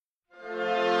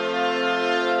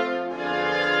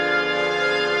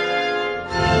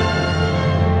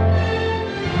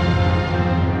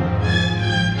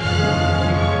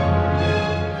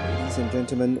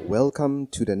gentlemen, welcome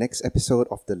to the next episode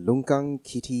of the Longkang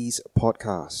Kitties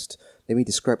podcast. Let me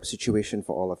describe the situation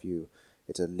for all of you.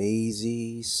 It's a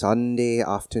lazy Sunday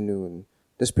afternoon.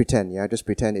 Just pretend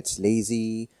it's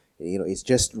lazy. It's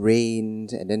just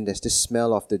rained, and then there's this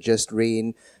smell of the just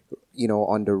rain,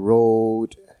 on the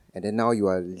road. And then now you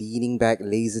are leaning back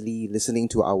lazily, listening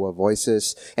to our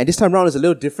voices. And this time around is a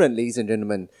little different, ladies and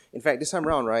gentlemen. In fact, this time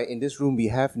around, right, in this room, we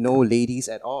have no ladies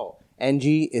at all.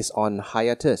 Angie is on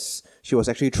hiatus. She was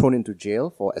actually thrown into jail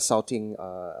for assaulting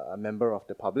a member of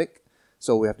the public.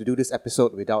 So we have to do this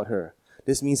episode without her.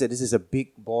 This means that this is a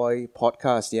big boy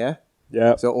podcast, yeah?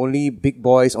 Yeah. So only big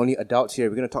boys, only adults here.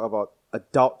 We're going to talk about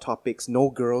adult topics. No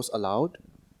girls allowed.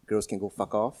 Girls can go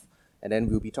fuck off. And then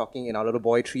we'll be talking in our little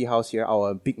boy treehouse here,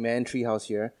 our big man treehouse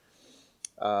here.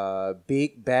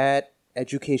 Big, bad,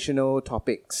 educational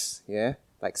topics, yeah?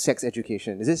 Like sex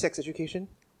education. Is it sex education?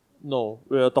 No,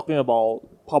 we're talking about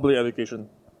public education.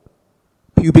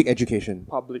 Pubic education.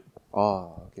 Public.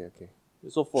 Oh, okay.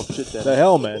 It's so full of shit there. The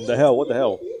hell, man. The hell. What the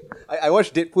hell? I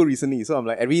watched Deadpool recently, so I'm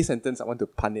like, every sentence I want to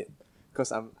pun it.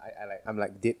 Because I'm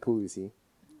like Deadpool, you see.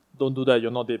 Don't do that,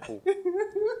 you're not Deadpool.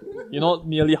 You're not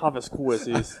nearly half as cool as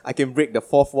he is. I can break the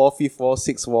fourth wall, fifth wall,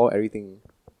 sixth wall, everything.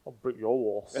 I'll break your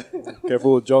walls.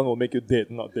 Careful, John will make you dead,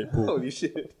 not Deadpool. Holy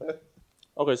shit.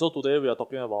 Okay, so today we are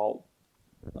talking about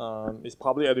is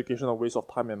public education a waste of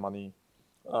time and money?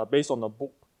 Based on a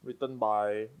book written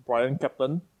by Brian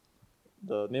Captain.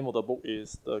 The name of the book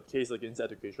is The Case Against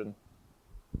Education.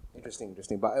 Interesting.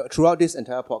 But throughout this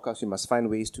entire podcast, we must find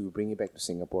ways to bring it back to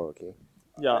Singapore, okay?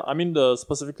 Yeah, I mean,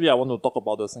 specifically I want to talk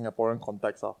about the Singaporean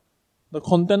context. The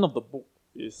content of the book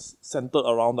is centered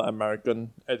around the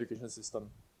American education system.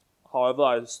 However,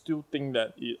 I still think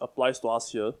that it applies to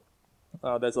us here.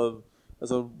 There's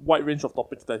a wide range of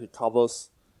topics that he covers,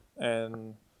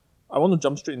 and I want to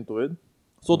jump straight into it.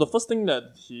 So the first thing that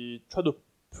he tried to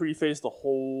preface the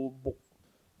whole book,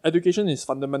 education is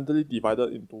fundamentally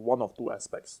divided into one of two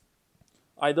aspects.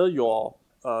 Either you're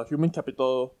human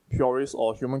capital purist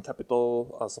or human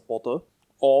capital supporter,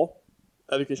 or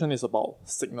education is about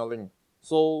signaling.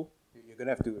 So You're going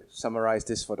to have to summarize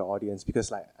this for the audience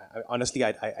because honestly,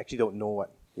 I actually don't know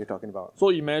what you're talking about. So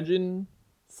imagine,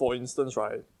 for instance,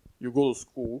 right, you go to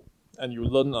school and you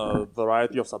learn a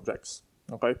variety of subjects,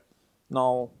 okay?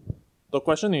 Now, the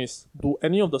question is, do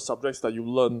any of the subjects that you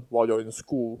learn while you're in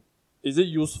school, is it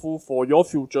useful for your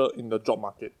future in the job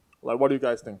market? Like, what do you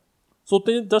guys think? So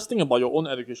just think about your own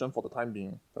education for the time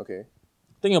being. Okay.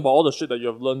 Think about all the shit that you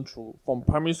have learned from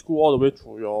primary school all the way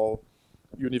through your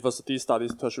university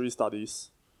studies, tertiary studies,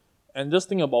 and just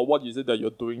think about what is it that you're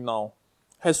doing now.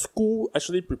 Has school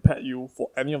actually prepared you for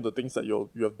any of the things that you're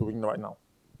doing right now?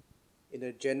 In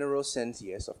a general sense,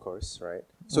 yes, of course, right?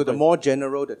 So Okay. the more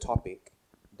general the topic,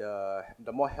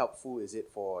 the more helpful is it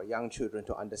for young children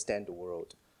to understand the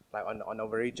world, like on a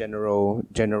very general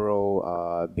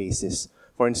basis.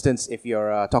 For instance, if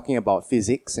you're talking about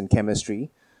physics and chemistry,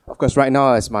 of course, right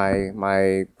now as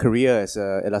my career as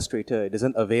an illustrator, it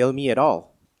doesn't avail me at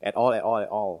all.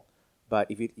 But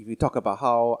if you talk about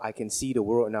how I can see the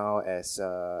world now as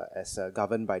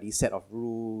governed by these set of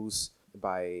rules,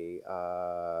 by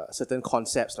certain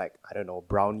concepts like, I don't know,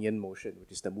 Brownian motion,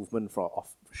 which is the movement of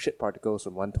shit particles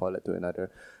from one toilet to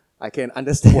another, I can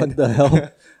understand. What the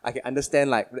hell? I can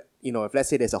understand, if let's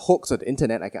say there's a hoax on the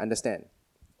internet, I can understand.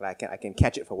 Like I can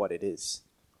catch it for what it is.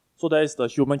 So that is the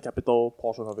human capital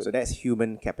portion of it. So that's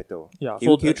human capital. Yeah, Can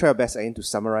you try your best, Ian, to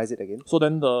summarize it again? So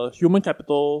then the human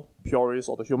capital purist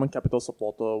or the human capital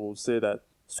supporter will say that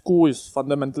school is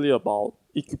fundamentally about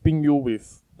equipping you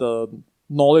with the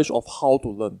knowledge of how to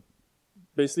learn.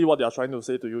 Basically what they are trying to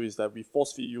say to you is that we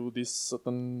force feed you this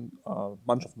certain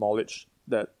bunch of knowledge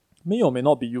that may or may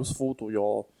not be useful to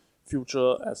your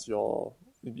future as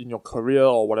in your career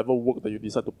or whatever work that you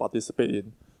decide to participate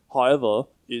in. However,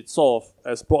 it's sort of,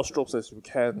 as broad strokes as you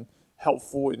can,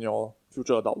 helpful in your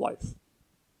future adult life.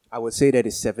 I would say that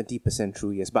is 70%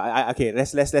 true, yes. But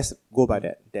let's go by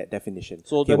that definition.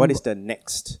 So okay, then- what is the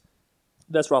next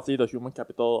That's roughly the human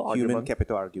capital argument. human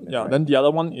capital argument? Yeah, right? then the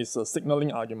other one is a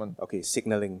signaling argument. Okay,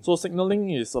 signaling. So signaling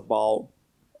is about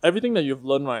everything that you've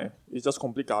learned, right, is just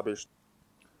complete garbage.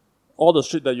 All the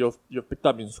shit that you've picked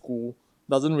up in school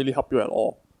doesn't really help you at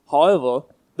all. However,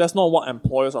 that's not what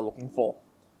employers are looking for.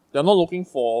 They're not looking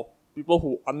for people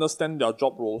who understand their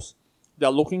job roles.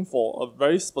 They're looking for a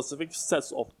very specific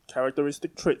sets of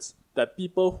characteristic traits that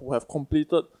people who have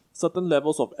completed certain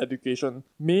levels of education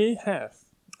may have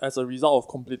as a result of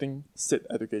completing said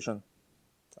education,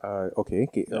 Okay.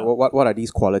 Yeah. What are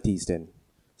these qualities then?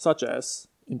 such as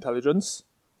intelligence,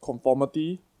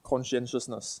 conformity,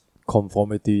 conscientiousness.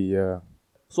 Conformity, yeah.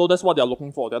 So that's what they're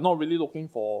looking for. They're not really looking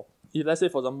for, let's say,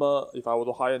 for example, if I were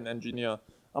to hire an engineer,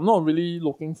 I'm not really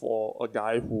looking for a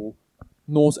guy who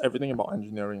knows everything about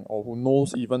engineering or who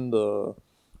knows even the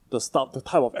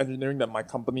type of engineering that my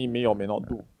company may or may not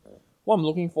do. What I'm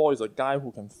looking for is a guy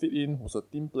who can fit in, who's a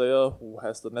team player, who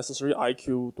has the necessary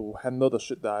IQ to handle the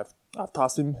shit that I've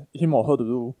tasked him or her to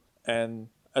do. And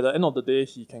at the end of the day,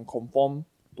 he can conform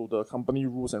to the company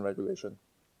rules and regulation.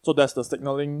 So that's the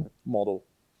signaling model.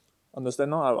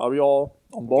 Understand now? Are we all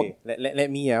on board? Okay,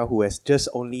 let me, who has just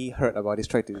only heard about this,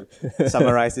 try to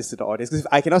summarize this to the audience. Because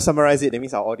if I cannot summarize it, that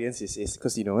means our audience is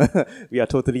because, we are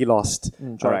totally lost.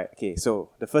 Try. All right, okay,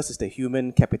 so the first is the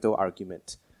human capital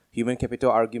argument. Human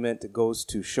capital argument goes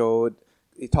to show,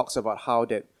 it talks about how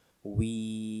that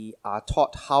we are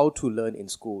taught how to learn in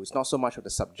school. It's not so much of the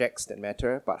subjects that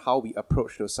matter, but how we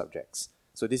approach those subjects.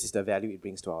 So this is the value it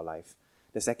brings to our life.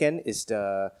 The second is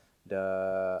the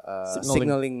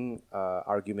signaling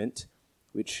argument,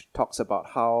 which talks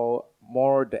about how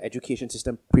more the education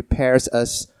system prepares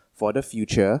us for the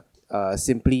future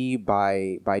simply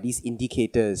by these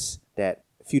indicators that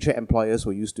future employers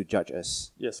will use to judge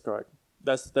us. Yes, correct.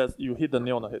 That's you hit the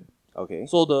nail on the head. Okay.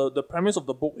 So the premise of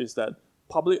the book is that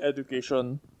public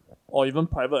education or even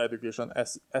private education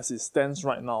as it stands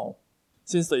right now,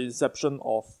 since the inception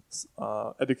of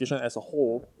education as a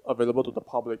whole available to the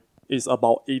public, is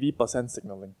about 80%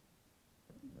 signaling.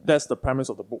 That's the premise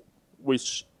of the book,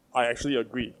 which I actually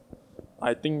agree.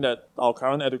 I think that our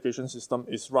current education system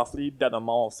is roughly that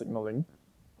amount of signaling,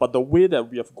 but the way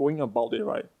that we are going about it,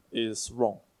 right, is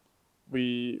wrong.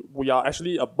 We are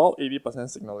actually about 80%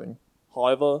 signaling.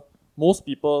 However, most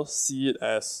people see it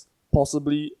as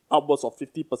possibly upwards of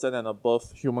 50% and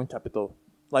above human capital.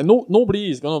 Like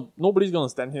nobody's gonna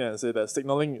stand here and say that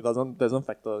signaling doesn't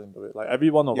factor into it. Like every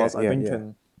one of us, I think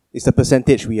can. It's the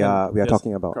percentage we are Yes,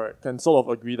 talking about. Correct. Can sort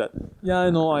of agree that I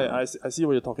know I see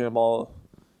what you're talking about.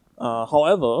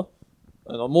 However,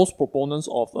 most proponents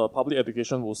of public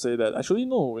education will say that actually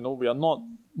no, we are not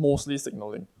mostly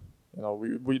signaling.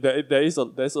 There's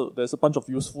a bunch of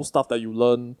useful stuff that you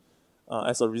learn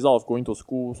as a result of going to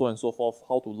school, so on and so forth,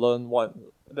 how to learn what.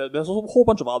 There's a whole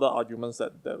bunch of other arguments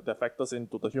that factors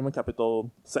into the human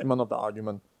capital segment of the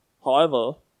argument.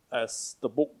 However, as the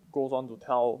book goes on to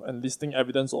tell and listing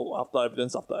evidence after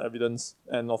evidence,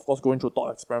 and of course going through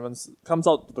thought experiments, comes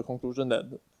out to the conclusion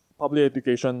that public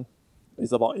education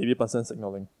is about 80%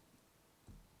 signaling.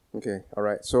 Okay, all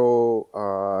right.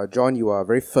 So, John, you are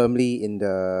very firmly in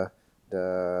the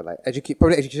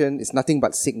public education is nothing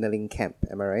but signaling camp.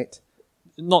 Am I right?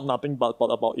 Not nothing but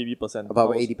about 80%.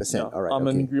 About 80%. All right. I'm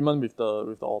okay. in agreement with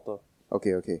the author.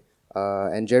 Okay.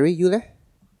 And Jerry, you leh?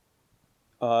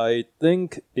 I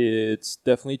think it's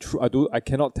definitely true. I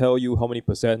cannot tell you how many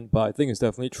percent, but I think it's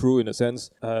definitely true in a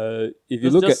sense. If you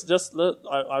look at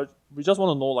we just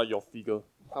want to know like your figure.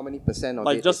 How many percent of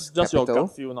like it just is your capital?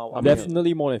 gut feel now.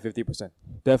 definitely more than 50%.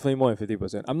 Definitely more than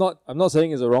 50%. I'm not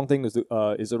saying it's a wrong thing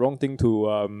to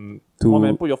Oh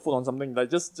man, put your foot on something like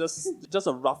just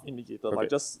a rough indicator. Okay. Like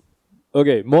just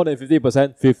Okay, more than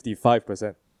 50%,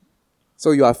 55%.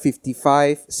 So you are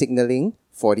 55 signaling,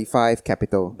 45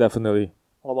 capital. Definitely.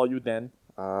 how about you, Dan?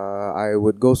 I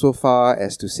would go so far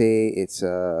as to say it's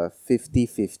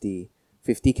 50-50.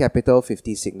 50 capital,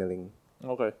 50 signaling.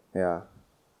 Okay. Yeah.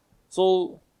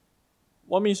 So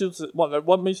what makes you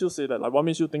what makes you say that? Like what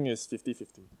makes you think it's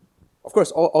 50-50? Of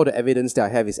course, all the evidence that I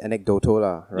have is anecdotal,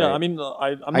 right? Yeah, I mean,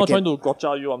 I'm not trying to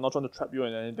gotcha you. I'm not trying to trap you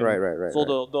in anything. Right. So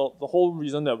the whole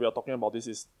reason that we are talking about this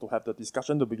is to have the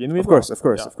discussion to begin with. Of course.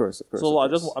 So So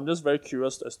I'm just very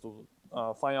curious as to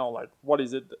find out like what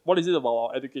is it about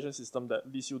our education system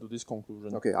that leads you to this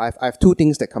conclusion. Okay, I have two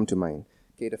things that come to mind.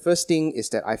 Okay, the first thing is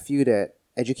that I feel that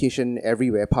education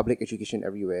everywhere, public education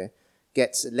everywhere,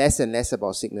 gets less and less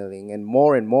about signaling and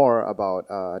more about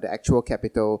the actual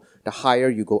capital the higher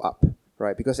you go up,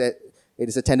 right? Because it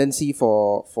is a tendency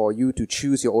for you to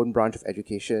choose your own branch of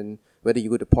education, whether you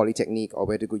go to Polytechnic or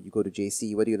whether you go to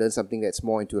JC, whether you learn something that's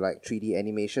more into like 3D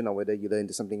animation or whether you learn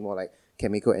into something more like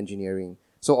chemical engineering.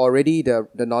 So already the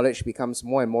knowledge becomes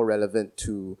more and more relevant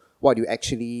to what you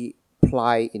actually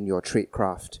apply in your trade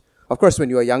craft. Of course, when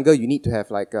you are younger, you need to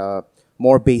have like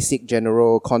more basic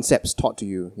general concepts taught to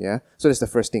you, yeah? So that's the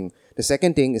first thing. The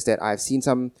second thing is that I've seen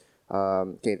some,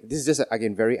 this is just,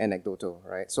 again, very anecdotal,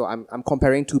 right? So I'm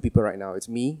comparing two people right now. It's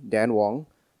me, Dan Wong,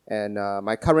 and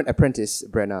my current apprentice,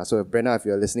 Brenna. So Brenna, if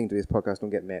you're listening to this podcast,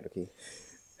 don't get mad, okay?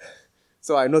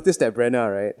 So I noticed that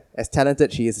Brenna, right, as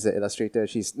talented she is as an illustrator,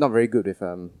 she's not very good with,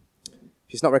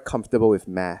 she's not very comfortable with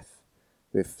math,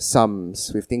 with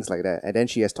sums, with things like that. And then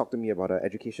she has talked to me about her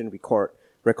education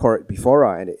record before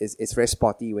her, and it's very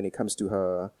spotty when it comes to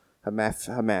her her math.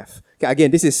 Okay,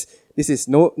 again, this is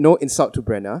no insult to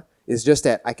Brenna. It's just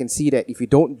that I can see that if you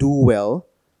don't do well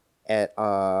at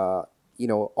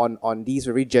on these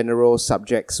very general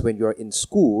subjects when you're in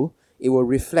school, it will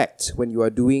reflect when you are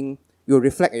doing. You'll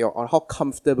reflect on how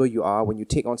comfortable you are when you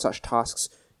take on such tasks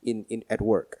in at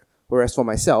work. Whereas for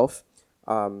myself,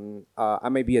 I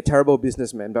may be a terrible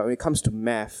businessman, but when it comes to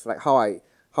math, like how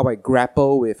I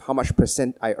grapple with how much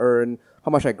percent I earn,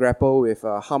 how much I grapple with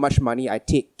how much money I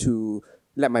take to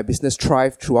let my business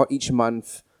thrive throughout each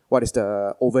month, what is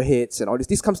the overheads and all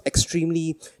this comes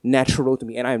extremely natural to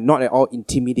me, and I am not at all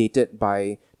intimidated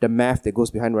by the math that goes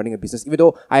behind running a business, even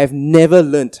though I have never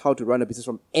learned how to run a business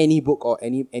from any book or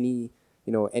any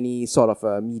sort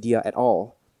of media at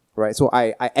all, right? So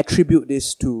I attribute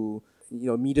this to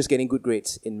me just getting good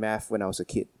grades in math when I was a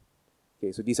kid.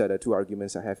 Okay, so these are the two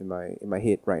arguments I have in my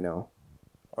head right now.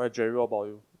 All right, Jerry, what about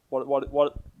you?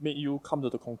 What made you come to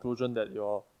the conclusion that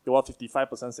you're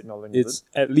 55% signaling? It's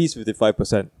at least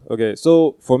 55%. Okay,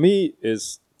 so for me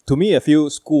I feel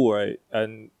school, right?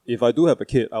 And if I do have a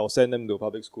kid, I'll send them to a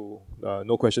public school,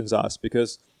 no questions asked,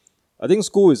 because I think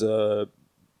school is a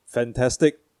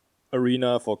fantastic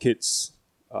arena for kids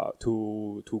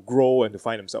to grow and to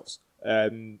find themselves.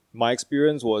 And my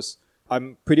experience was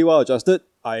I'm pretty well adjusted.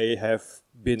 I have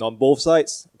been on both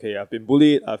sides. Okay, I've been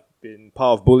bullied. I've been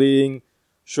part of bullying.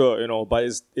 Sure, but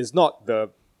it's not the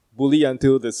bully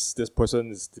until this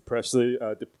person is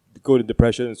go to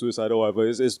depression and suicidal or whatever.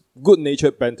 It's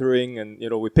good-natured bantering, and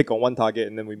we pick on one target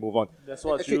and then we move on. That's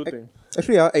what you think.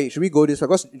 Actually, should we go this?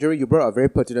 Because Jerry, you brought up a very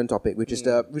pertinent topic, which is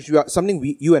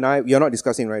something you and I we are not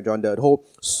discussing, right, John? The whole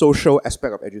social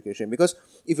aspect of education. Because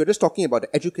if you're just talking about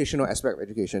the educational aspect of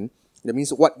education, that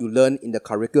means what you learn in the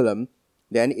curriculum,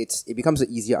 then it becomes an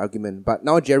easier argument. But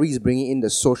now Jerry is bringing in the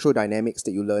social dynamics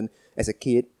that you learn as a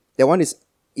kid. That one is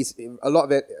a lot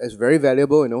of it is very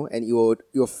valuable, and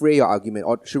you'll fray your argument.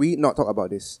 Or should we not talk about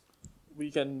this? We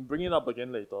can bring it up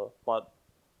again later, but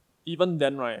even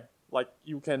then, right, like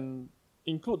you can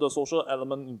include the social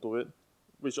element into it,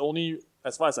 which only,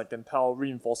 as far as I can tell,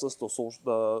 reinforces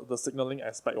the signaling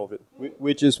aspect of it.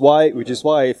 Which is why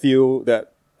I feel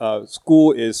that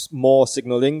school is more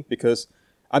signaling, because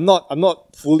I'm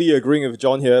not fully agreeing with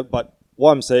John here, but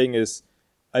what I'm saying is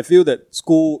I feel that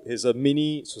school is a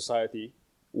mini society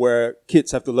where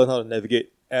kids have to learn how to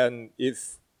navigate. And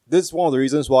if this is one of the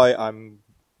reasons why I'm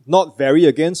not very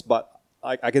against, but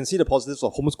I can see the positives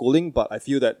of homeschooling, but I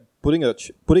feel that putting a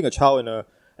child in an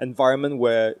environment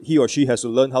where he or she has to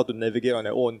learn how to navigate on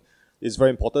their own is very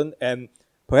important. And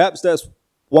perhaps that's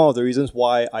one of the reasons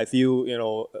why I feel,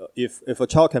 if a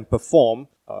child can perform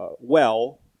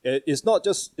well, it's not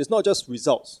just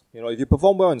results. If you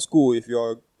perform well in school, if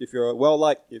you're well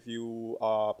liked, if you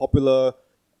are popular,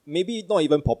 maybe not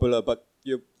even popular, but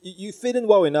you fit in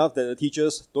well enough that the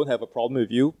teachers don't have a problem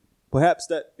with you. Perhaps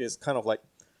that is kind of like,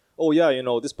 oh yeah,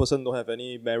 this person don't have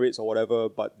any merits or whatever,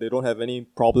 but they don't have any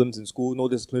problems in school, no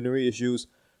disciplinary issues.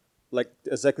 Like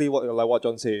exactly what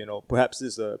John said, perhaps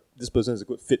this person is a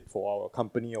good fit for our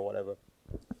company or whatever.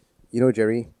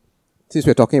 Jerry, since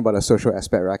we're talking about a social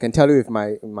aspect, right, I can tell you if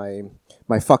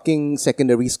my fucking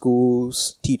secondary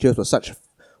school's teachers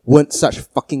weren't such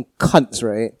fucking cunts,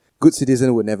 right? Good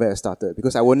Citizen would never have started,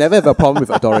 because I will never have a problem with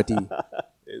authority.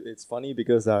 It's funny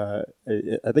because I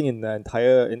think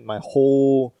in my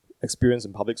whole experience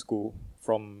in public school,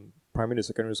 from primary to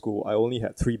secondary school, I only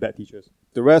had 3 bad teachers.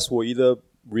 The rest were either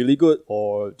really good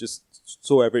or just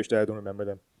so average that I don't remember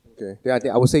them. Okay, yeah,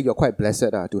 I would say you're quite blessed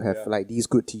to have like these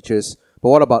good teachers. But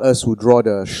what about us who draw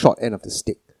the short end of the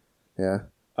stick? Yeah,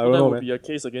 I don't know, that would be a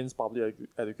case against public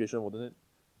education, wouldn't it?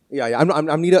 Yeah.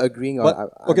 I'm neither agreeing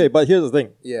or. But here's the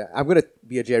thing. Yeah, I'm gonna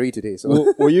be a Jerry today.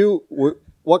 So,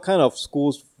 what kind of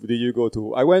schools did you go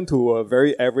to? I went to a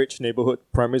very average neighborhood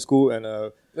primary school and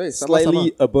a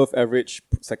slightly above average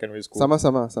secondary school.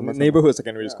 Neighborhood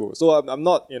secondary school. So I'm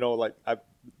not, I've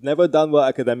never done well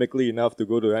academically enough to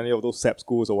go to any of those SAP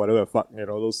schools or whatever the fuck,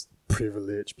 those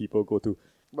privileged people go to.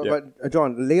 But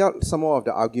John, lay out some more of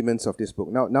the arguments of this book.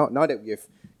 Now that we have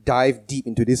dived deep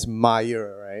into this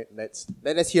mire, right?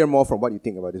 Let's hear more from what you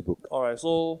think about this book. All right,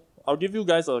 so I'll give you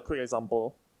guys a quick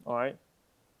example. All right,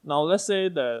 now let's say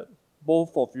that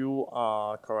both of you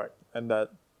are correct, and that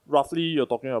roughly you're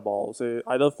talking about, say,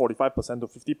 either 45% to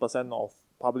 50% of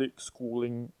public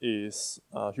schooling is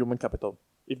human capital.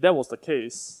 If that was the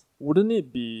case, wouldn't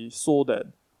it be so that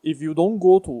if you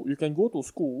can go to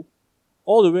school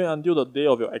all the way until the day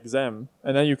of your exam,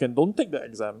 and then you don't take the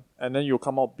exam, and then you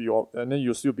come out and then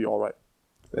you'll still be alright?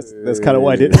 That's kind of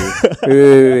what I did.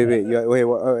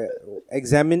 Wait.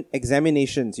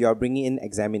 Examinations. You are bringing in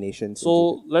examinations.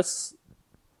 So let's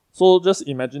So just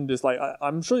imagine this. Like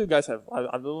I'm sure you guys have. I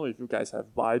don't know if you guys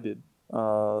have, but I did.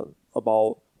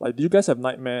 About like, do you guys have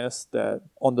nightmares that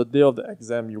on the day of the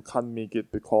exam you can't make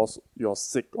it because you're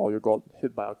sick or you got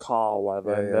hit by a car or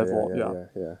whatever, and therefore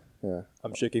yeah.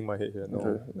 I'm shaking my head here. No,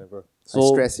 Okay. never. I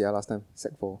stressed, last time,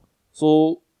 Sec 4.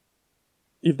 So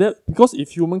because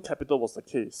if human capital was the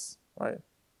case, right,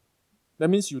 that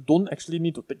means you don't actually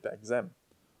need to take the exam.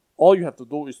 All you have to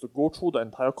do is to go through the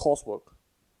entire coursework,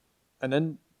 and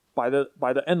then by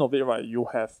the end of it, right, you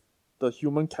have the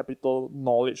human capital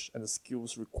knowledge and the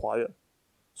skills required.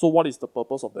 So what is the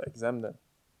purpose of the exam then?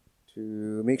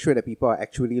 To make sure that people are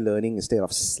actually learning instead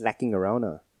of slacking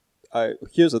around.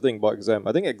 Here's the thing about exam.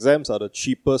 I think exams are the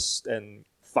cheapest and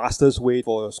fastest way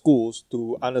for schools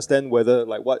to understand whether,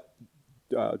 like what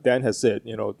Dan has said,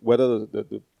 whether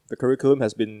the curriculum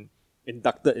has been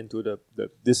inducted into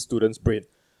this student's brain.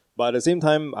 But at the same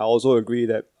time, I also agree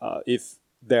that if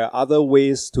there are other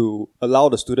ways to allow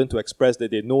the student to express that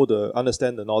they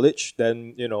understand the knowledge,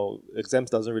 then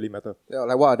exams doesn't really matter. Yeah,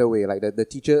 like what other way? Like the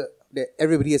teacher,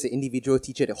 everybody has an individual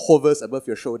teacher that hovers above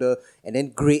your shoulder and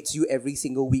then grades you every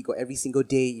single week or every single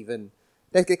day even.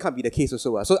 That can't be the case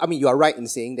also. So, I mean, you are right in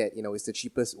saying that, it's the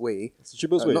cheapest way. It's the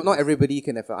cheapest way. Not everybody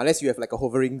can have, unless you have like a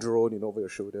hovering drone, over your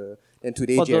shoulder. Then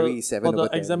today, Jerry is 7 over 10.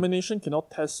 But the examination cannot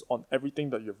test on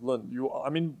everything that you've learned.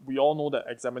 We all know that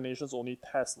examinations only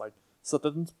test like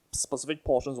certain specific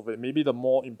portions of it, maybe the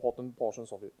more important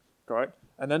portions of it, correct?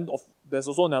 And then there's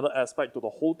also another aspect to the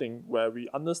whole thing where we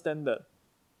understand that,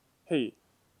 hey,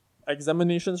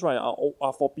 examinations, right,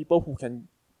 are for people who can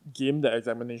game the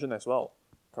examination as well,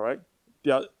 correct?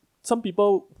 There are some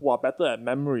people who are better at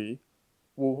memory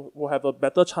will have a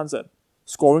better chance at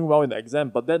scoring well in the exam,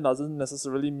 but that doesn't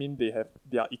necessarily mean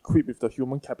they are equipped with the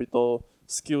human capital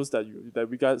skills that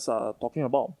we guys are talking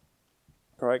about.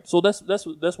 Correct. So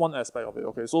that's one aspect of it.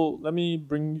 Okay. So let me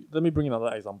bring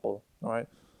another example. All right.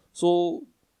 So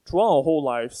throughout our whole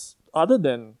lives, other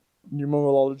than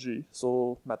numerology,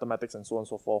 so mathematics and so on and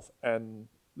so forth, and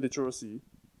literacy,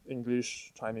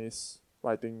 English, Chinese,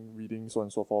 writing, reading, so on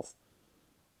and so forth,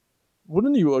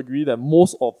 wouldn't you agree that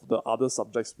most of the other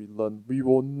subjects we learn, we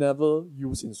will never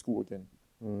use in school again?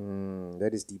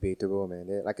 That is debatable,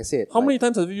 man. Like I said, how many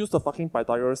times have you used the fucking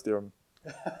Pythagoras theorem?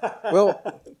 Well,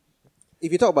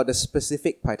 if you talk about the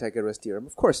specific Pythagoras theorem,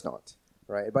 of course not,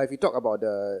 right? But if you talk about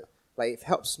it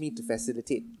helps me to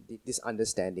facilitate this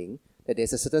understanding that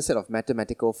there's a certain set of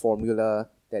mathematical formula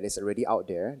that is already out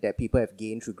there that people have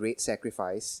gained through great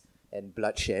sacrifice and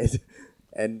bloodshed,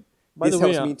 and By this the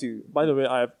way, helps me to. By the way,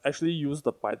 I have actually used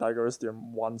the Pythagoras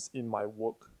theorem once in my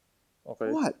work.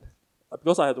 Okay. What?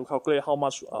 Because I had to calculate how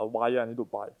much wire I need to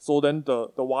buy. So then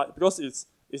the wire, because it's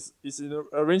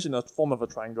arranged in the form of a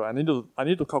triangle, I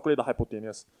need to calculate the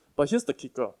hypotenuse. But here's the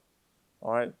kicker.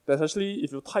 All right, there's actually,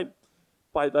 if you type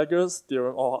Pythagoras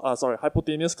theorem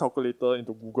hypotenuse calculator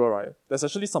into Google, right, there's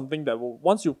actually something that will,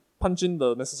 once you punch in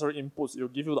the necessary inputs, it will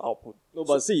give you the output. No,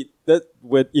 but see that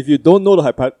if you don't know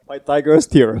the Pythagoras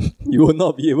theorem, you will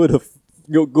not be able to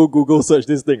go Google search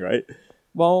this thing, right?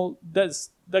 Well,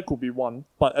 that could be one,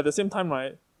 but at the same time,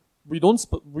 right,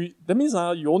 that means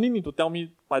you only need to tell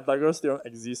me Pythagoras theorem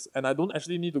exists, and I don't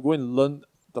actually need to go and learn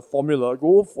the formula,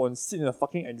 go for and sit in a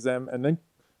fucking exam, and then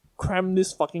cram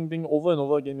this fucking thing over and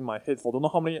over again in my head for don't know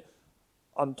how many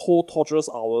untold torturous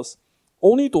hours,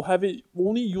 only to have it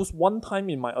only used one time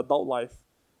in my adult life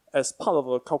as part of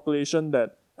a calculation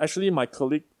that actually my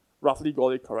colleague roughly got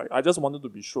it correct. I just wanted to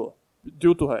be sure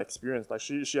due to her experience. Like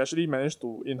she actually managed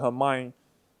to, in her mind,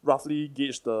 roughly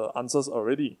gauge the answers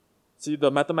already. See, the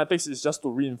mathematics is just to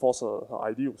reinforce her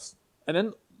ideals. And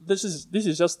then this is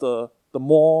just the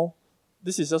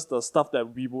stuff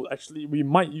that we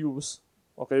might use,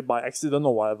 okay, by accident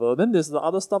or whatever. Then there's the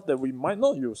other stuff that we might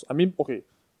not use. I mean, okay,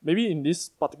 maybe in this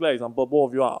particular example, both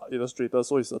of you are illustrators,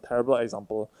 so it's a terrible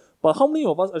example. But how many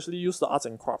of us actually use the arts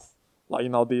and craft, like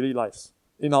in our daily lives,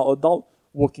 in our adult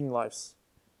working lives?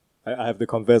 I have to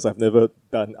confess, I've never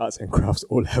done arts and crafts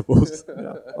O levels.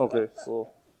 Yeah. Okay.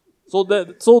 So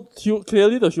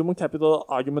clearly the human capital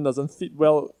argument doesn't fit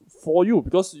well for you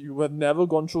because you have never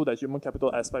gone through that human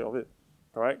capital aspect of it,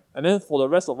 correct? And then for the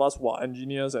rest of us who are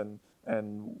engineers and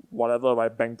whatever,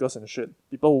 right, bankers and shit,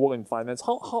 people who work in finance,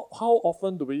 how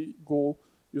often do we go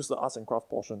use the arts and craft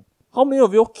portion? How many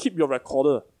of you keep your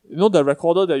recorder? You know the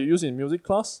recorder that you use in music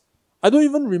class? I don't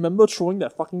even remember throwing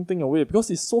that fucking thing away because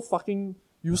it's so fucking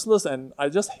useless and I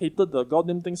just hated the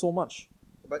goddamn thing so much.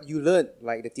 But you learned,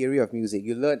 like, the theory of music.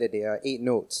 You learned that there are 8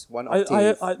 notes, 1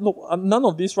 octave. Look, none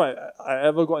of this, right, I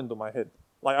ever got into my head.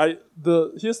 Like,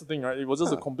 here's the thing, right, it was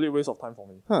just a complete waste of time for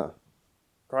me. Huh.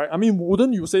 Correct? I mean,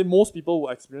 wouldn't you say most people will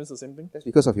experience the same thing? That's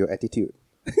because of your attitude.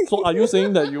 So are you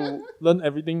saying that you learn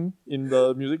everything in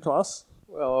the music class?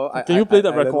 Well, Can you play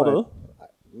the recorder?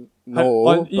 No,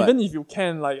 And but even if you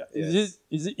can, like, Yes.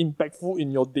 is it impactful in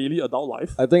your daily adult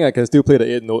life? I think I can still play the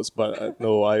 8 notes, but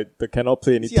no, I cannot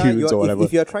play any see, tunes or whatever.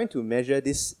 if you're trying to measure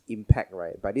this impact,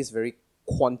 right, by this very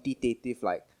quantitative,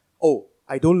 like, oh,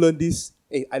 I don't learn this,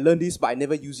 I learn this, but I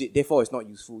never use it, therefore it's not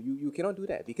useful. You cannot do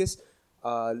that because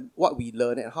what we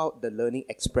learn and how the learning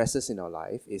expresses in our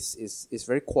life is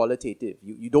very qualitative.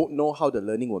 You don't know how the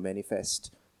learning will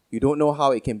manifest. You don't know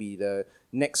how it can be the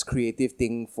next creative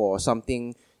thing for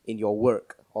something in your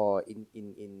work or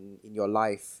in your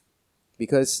life,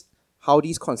 because how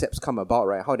these concepts come about,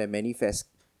 right? How they manifest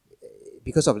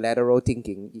because of lateral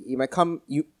thinking. It might come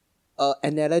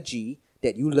analogy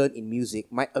that you learn in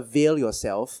music might avail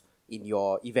yourself in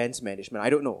your events management. I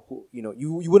don't know.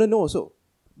 You wouldn't know also.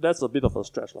 That's a bit of a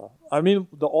stretch, lah. I mean,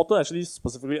 the author actually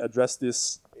specifically addressed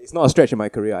this. It's not a stretch in my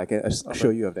career. I can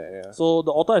assure you of that. Yeah. So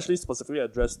the author actually specifically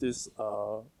addressed this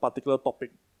particular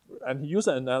topic, and he used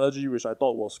an analogy which I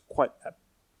thought was quite apt.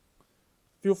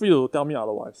 Feel free to tell me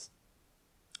otherwise.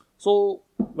 So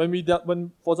when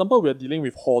for example we're dealing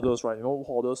with hoarders, right? You know,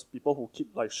 hoarders, people who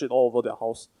keep like shit all over their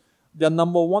house. Their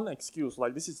number one excuse,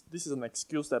 like this is an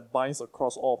excuse that binds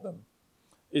across all of them,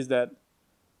 is that,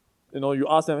 you know, you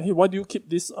ask them, hey, why do you keep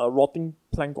this rotting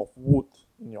plank of wood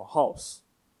in your house?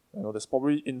 You know, there's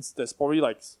probably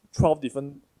like 12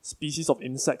 different species of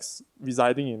insects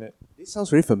residing in it. This sounds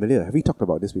very familiar. Have we talked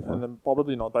about this before? And then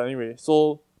probably not. But anyway,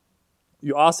 so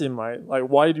you ask him, right, like,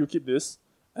 why do you keep this?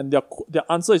 And their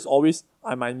answer is always,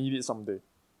 I might need it someday.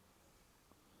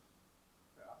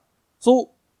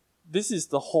 So this is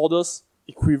the hoarder's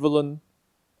equivalent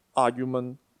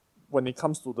argument when it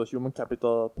comes to the human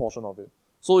capital portion of it.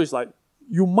 So it's like,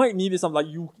 you might need it some, like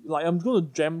I'm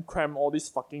going to cram all these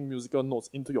fucking musical notes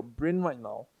into your brain right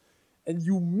now, and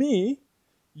you may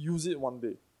use it one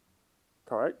day.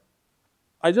 Correct?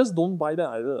 I just don't buy that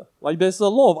either. Like, there's a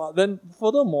lot of, then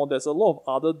furthermore, there's a lot of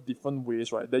other different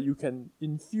ways, right, that you can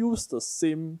infuse the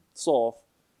same sort of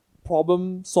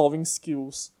problem-solving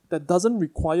skills that doesn't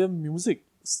require music,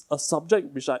 a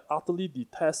subject which I utterly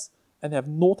detest and have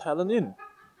no talent in.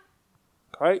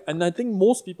 Correct? And I think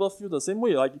most people feel the same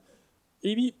way. Like,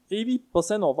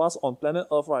 80% of us on planet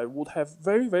Earth, right, would have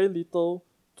very, very little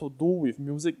to do with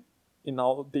music in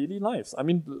our daily lives. I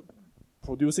mean,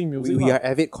 producing music. We are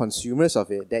avid consumers of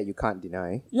it, that you can't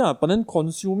deny. Yeah, but then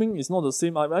consuming is not the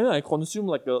same. I consume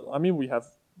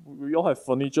we all have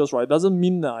furnitures, right? Doesn't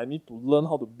mean that I need to learn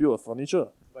how to build a furniture.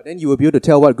 But then you will be able to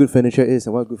tell what good furniture is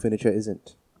and what good furniture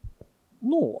isn't.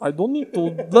 No, I don't need to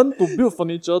learn to build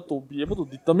furniture to be able to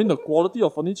determine the quality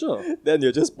of furniture. Then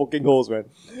you're just poking holes, man.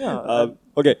 Yeah.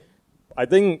 Okay, I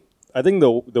think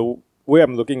the way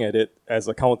I'm looking at it as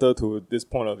a counter to this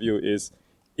point of view is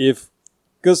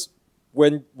because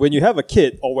when you have a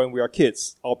kid or when we are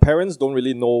kids, our parents don't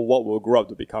really know what we'll grow up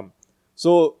to become.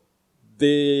 So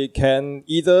they can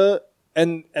either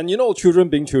and you know, children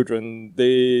being children,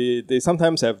 they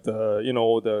sometimes have they're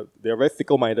very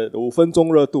fickle minded. 5分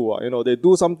钟热度, you know, they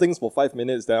do some things for 5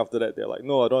 minutes, then after that they're like,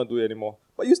 no, I don't want to do it anymore.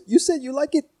 But you said you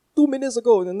like it 2 minutes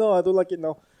ago, and no, I don't like it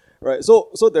now. Right?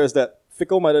 So there's that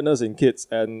fickle mindedness in kids,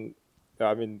 and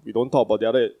I mean, we don't talk about the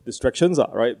other distractions,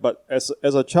 right? But as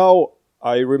a child,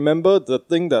 I remember the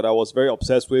thing that I was very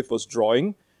obsessed with was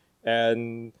drawing,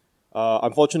 and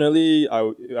unfortunately, I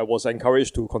was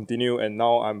encouraged to continue, and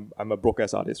now I'm a broke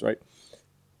ass artist, right?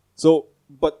 So,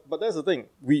 but that's the thing.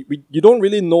 You don't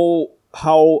really know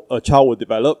how a child will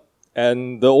develop,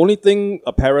 and the only thing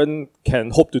a parent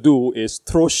can hope to do is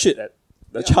throw shit at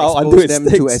the child until it them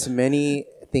sticks. to as many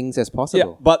things as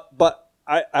possible. Yeah, but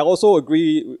I also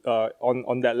agree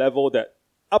on that level that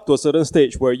up to a certain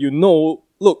stage where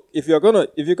look, if you're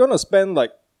gonna spend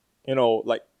like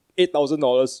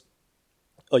 $8,000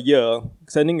 a year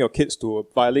sending your kids to a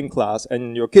violin class,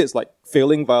 and your kids like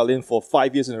failing violin for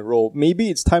 5 years in a row, maybe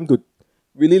it's time to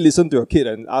really listen to your kid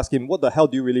and ask him, what the hell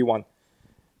do you really want?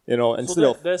 You know, instead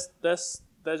of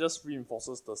that just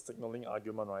reinforces the signaling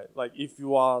argument, right? Like, if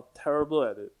you are terrible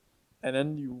at it, and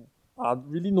then you are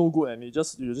really no good, and you're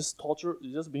just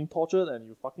being tortured, and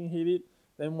you fucking hate it,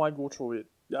 then why go through it?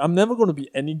 I'm never going to be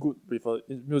any good with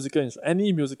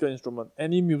any musical instrument,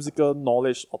 any musical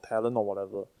knowledge or talent or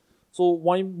whatever. So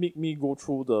why make me go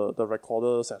through the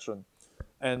recorder session?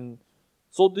 And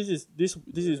so this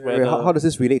is where how does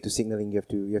this relate to signaling? You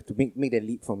have to make that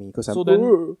leap for me, because so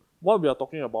then what we are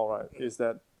talking about, right, is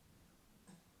that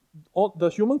the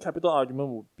human capital argument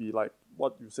would be like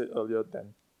what you said earlier.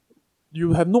 Then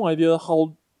you have no idea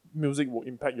how music will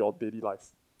impact your daily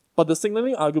life, but the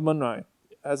signaling argument, right,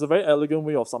 has a very elegant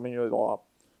way of summing it all up.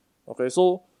 Okay,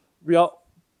 so we are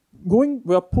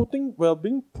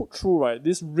being put through, right,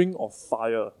 this ring of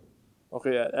fire,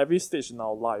 okay, at every stage in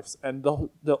our lives, and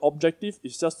the objective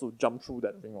is just to jump through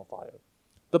that ring of fire.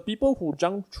 The people who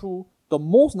jump through the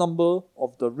most number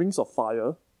of the rings of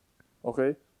fire,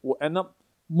 okay, will end up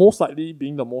most likely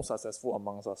being the most successful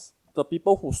amongst us. The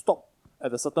people who stop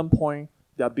at a certain point,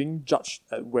 they are being judged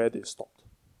at where they stopped.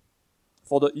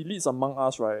 For the elites among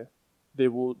us, right, they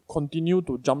will continue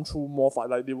to jump through more fight,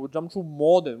 like they will jump through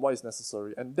more than what is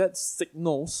necessary, and that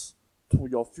signals to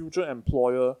your future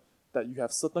employer that you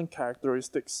have certain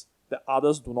characteristics that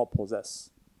others do not possess.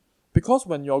 Because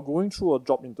when you're going through a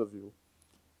job interview,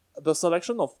 the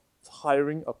selection of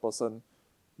hiring a person,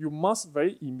 you must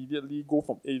very immediately go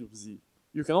from A to Z.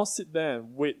 You cannot sit there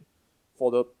and wait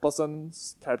for the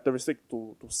person's characteristic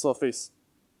to surface.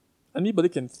 Anybody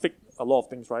can fake a lot of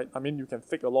things, right? I mean, you can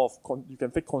fake a lot of you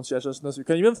can fake conscientiousness, you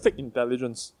can even fake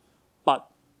intelligence,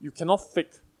 but you cannot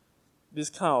fake this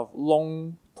kind of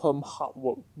long-term hard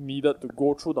work needed to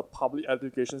go through the public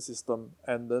education system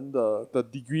and then the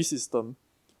degree system,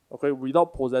 okay,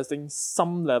 without possessing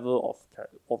some level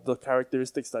of the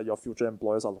characteristics that your future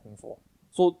employers are looking for.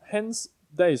 So hence,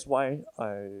 that is why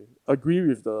I agree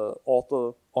with the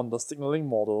author on the signaling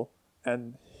model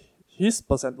and his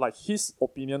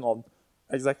opinion on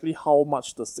exactly how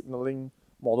much the signaling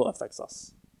model affects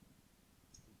us.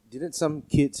 Didn't some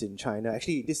kids in China,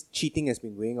 actually this cheating has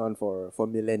been going on for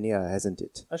millennia, hasn't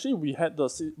it? Actually, we had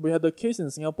the case in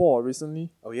Singapore recently.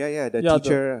 Oh yeah, the Yeah,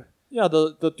 teacher.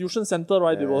 The tuition center,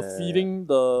 right? They were feeding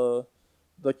the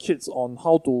kids on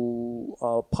how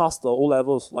to pass the O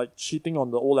levels, like cheating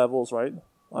on the O levels, right?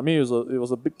 I mean, it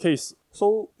was a big case.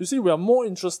 So you see, we are more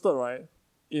interested, right,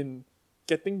 in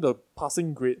getting the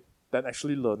passing grade than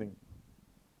actually learning,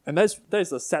 and that is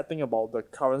the sad thing about the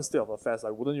current state of affairs.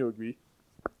 Like, wouldn't you agree?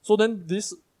 So then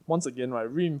this once again, right,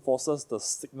 reinforces the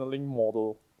signaling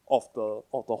model of the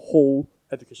whole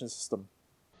education system.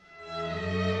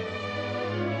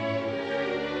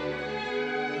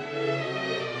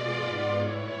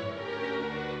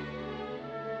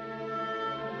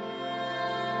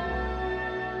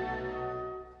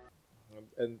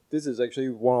 And this is actually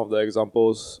one of the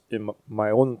examples in my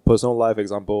own personal life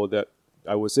example that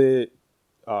I would say,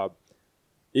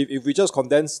 if we just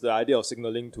condense the idea of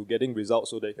signaling to getting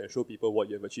results so they can show people what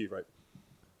you have achieved, right?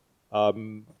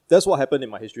 That's what happened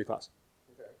in my history class.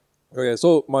 Okay,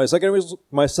 so my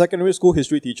secondary school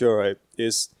history teacher, right,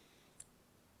 is,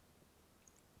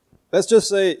 let's just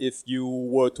say if you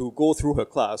were to go through her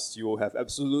class, you will have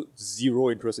absolute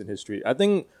zero interest in history. I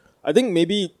think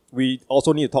maybe we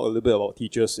also need to talk a little bit about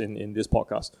teachers in this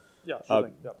podcast. Yeah, sure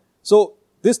thing. Yeah. So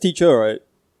this teacher, right,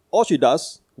 all she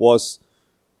does was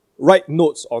write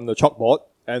notes on the chalkboard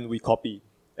and we copy.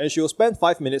 And she will spend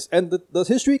 5 minutes. And the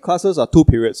history classes are 2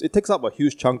 periods. It takes up a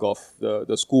huge chunk of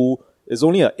the school. It's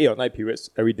only 8 or 9 periods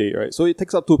every day, right? So it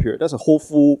takes up 2 periods. That's a whole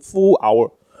full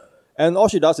hour. And all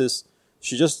she does is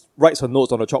she just writes her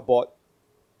notes on the chalkboard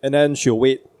and then she'll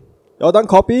wait. You're done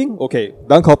copying? Okay,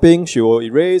 done copying, she will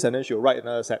erase and then she'll write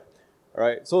another set.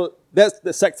 Alright, so that's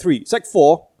the Sec 3. Sec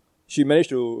 4, she managed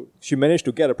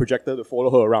to get a projector to follow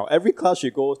her around. Every class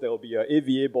she goes, there will be an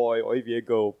AVA boy or AVA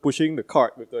girl pushing the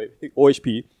cart with the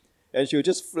OHP, and she'll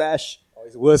just flash. Oh,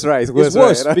 it's worse, right? It's worse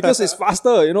right? because it's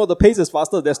faster. You know, the pace is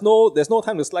faster. There's no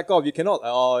time to slack off. You cannot.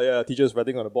 Oh yeah, teacher's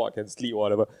writing on the board. I can sleep or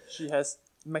whatever. She has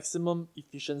maximum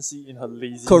efficiency in her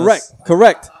laziness.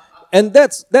 Correct. And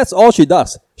that's all she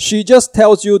does. She just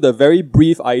tells you the very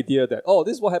brief idea that, oh,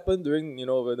 this is what happened during,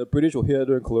 when the British were here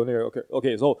during colonial.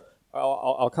 Okay. So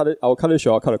I'll cut it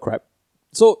short. I'll cut it crap.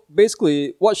 So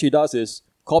basically, what she does is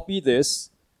copy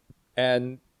this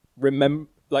and remember,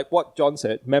 like what John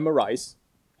said, memorize,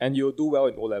 and you'll do well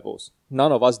in O levels.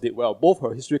 None of us did well. Both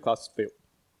her history classes failed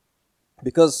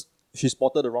because she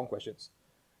spotted the wrong questions,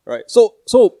 right? So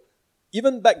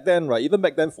even back then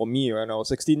for me, right, when I was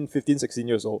 15, 16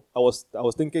 years old, I was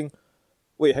thinking,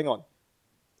 wait, hang on.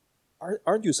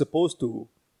 Aren't you supposed to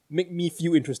make me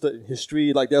feel interested in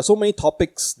history? Like, there are so many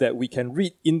topics that we can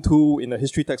read into in a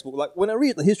history textbook. Like, when I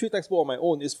read the history textbook on my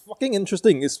own, it's fucking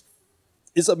interesting.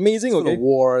 It's amazing, it's okay? Full of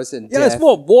wars and yeah, it's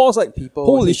full of wars, like people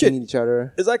holy shit, each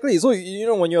other. Exactly. So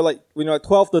when you're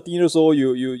 12, 13 years old,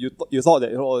 you thought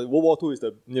that World War II is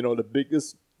the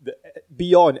biggest, the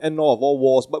be all and end all of all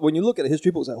wars. But when you look at the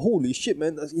history books, like holy shit,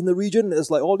 man! In the region, there's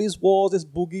like all these wars, there's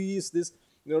boogies, this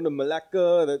the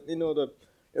Malacca,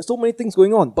 there's so many things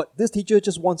going on. But this teacher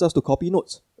just wants us to copy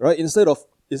notes, right? Instead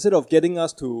of getting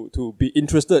us to be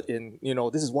interested in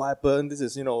this is what happened. This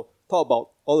is talk about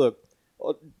all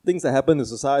things that happen in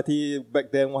society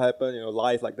back then, what happened,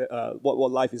 life like that,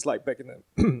 what life is like back in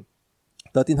the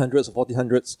 1300s or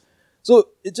 1400s. So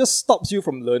it just stops you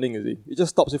from learning, you see. It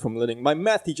just stops you from learning. My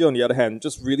math teacher, on the other hand,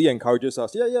 just really encourages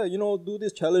us. Yeah, do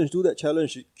this challenge, do that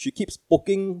challenge. She keeps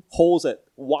poking holes at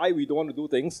why we don't want to do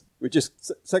things, which is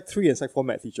Sec 3 and Sec 4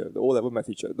 math teacher, the O-level math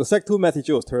teacher. The Sec 2 math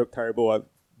teacher was terrible. I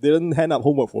didn't hand up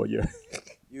homework for a year.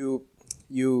 You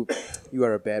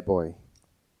are a bad boy.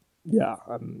 Yeah,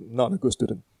 I'm not a good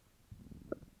student.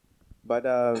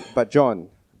 But John,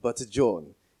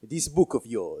 this book of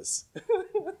yours,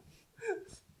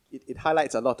 it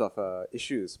highlights a lot of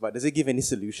issues, but does it give any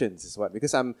solutions? Is what,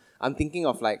 because I'm thinking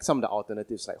of like some of the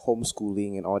alternatives like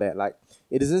homeschooling and all that. Like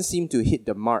it doesn't seem to hit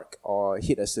the mark or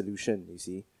hit a solution. You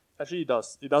see, Actually, it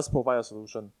does. It does provide a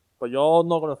solution, but you're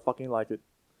not gonna fucking like it.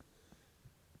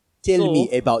 tell me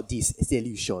about this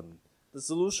solution. The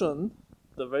solution,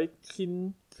 the very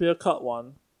clear-cut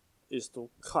one, is to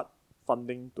cut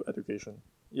funding to education.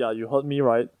 Yeah, you heard me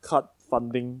right. Cut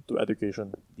funding to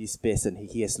education. This person,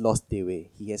 he has lost their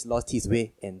way. He has lost his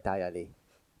way entirely.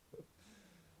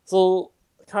 So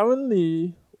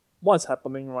currently, what's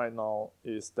happening right now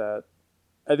is that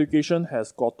education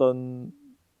has gotten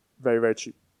very, very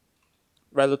cheap,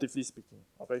 relatively speaking.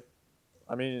 Okay,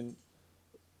 I mean,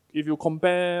 if you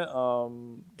compare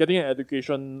getting an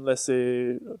education, let's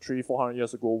say 300-400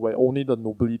 years ago, where only the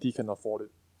nobility can afford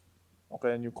it,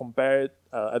 okay, and you compare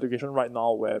education right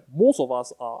now, where most of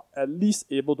us are at least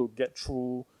able to get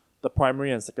through the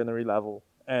primary and secondary level,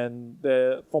 and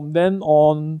from then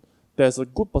on, there's a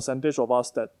good percentage of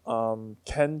us that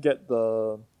can get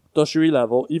the tertiary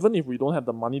level, even if we don't have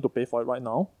the money to pay for it right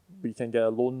now. We can get a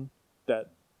loan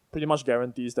that pretty much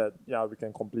guarantees that we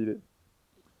can complete it.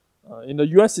 In the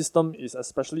US system is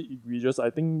especially egregious. I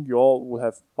think you all would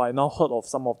have by now heard of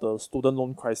some of the student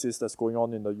loan crisis that's going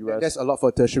on in the US. that's a lot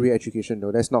for tertiary education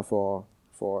though. That's not for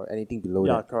anything below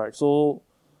that. Yeah, correct. So,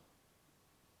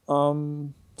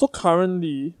 so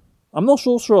currently, I'm not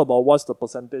so sure about what's the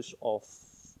percentage of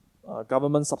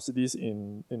government subsidies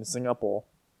in Singapore.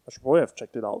 I should probably have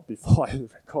checked it out before I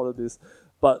recorded this.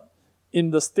 But in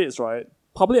the States, right,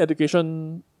 public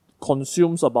education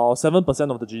consumes about 7%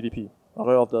 of the GDP,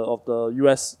 okay, of the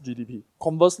US GDP.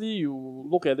 Conversely, you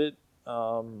look at it,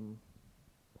 how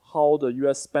the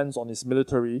US spends on its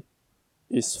military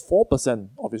is 4%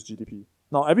 of its GDP.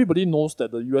 Now, everybody knows that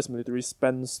the US military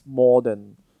spends more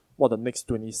than the next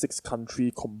 26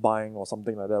 country combined or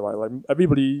something like that, right? Like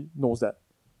everybody knows that,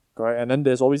 correct? And then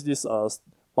there's always these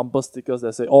bumper stickers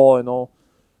that say,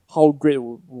 how great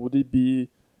would it be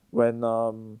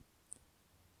when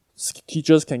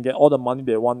teachers can get all the money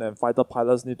they want and fighter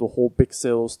pilots need to hold big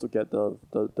sails to get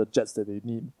the jets that they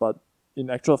need. But in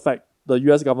actual fact, the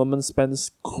US government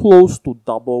spends close to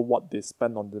double what they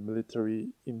spend on the military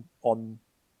on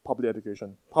public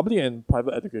education. Public and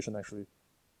private education, actually.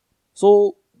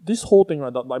 So this whole thing,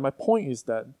 right, like my point is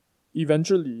that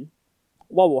eventually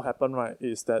what will happen, right,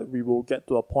 is that we will get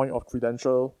to a point of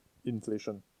credential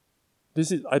inflation.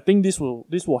 I think this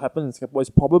will happen in Singapore.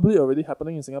 It's probably already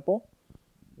happening in Singapore,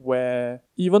 where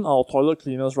even our toilet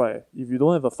cleaners, right, if you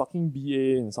don't have a fucking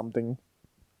BA in something,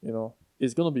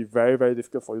 it's going to be very, very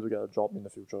difficult for you to get a job in the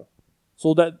future.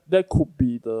 So that could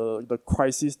be the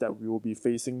crisis that we will be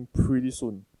facing pretty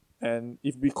soon. And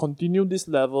if we continue this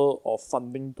level of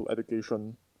funding to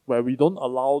education, where we don't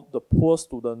allow the poor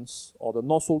students or the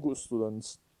not so good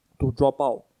students to drop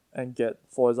out and get,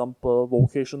 for example,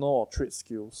 vocational or trade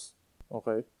skills,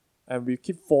 okay, and we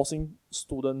keep forcing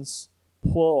students,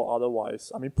 poor or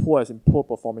otherwise, I mean poor as in poor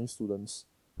performing students,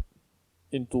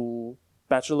 into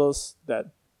bachelors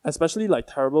that, especially like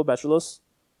terrible bachelors,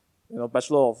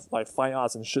 bachelor of like fine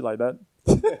arts and shit like that,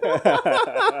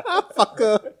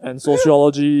 Fucker. and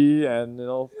sociology and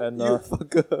and You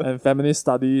fucker. and feminist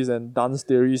studies and dance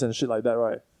theories and shit like that,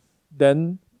 right?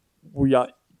 Then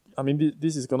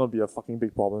this is gonna be a fucking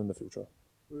big problem in the future.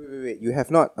 Wait. You have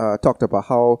not talked about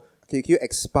how. Can you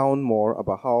expound more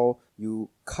about how you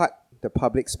cut the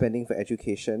public spending for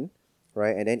education,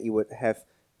 right? And then it would have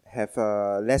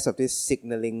less of this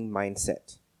signaling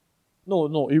mindset.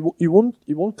 No, it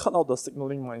won't cut out the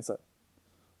signaling mindset.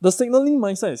 The signaling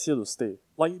mindset is here to stay.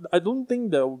 Like, I don't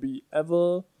think there will be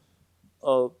ever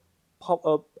a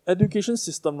education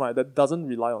system, right, that doesn't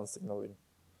rely on signaling.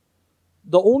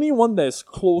 The only one that is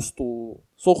close to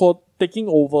so-called taking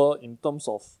over in terms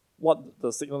of what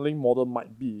the signaling model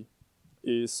might be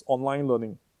is online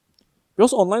learning.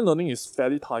 Because online learning is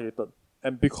fairly targeted,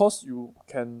 and because you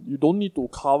don't need to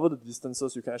cover the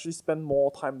distances, you can actually spend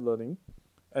more time learning,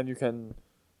 and you can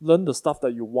learn the stuff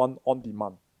that you want on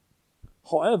demand.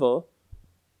 However,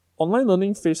 online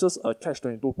learning faces a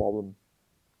catch-22 problem.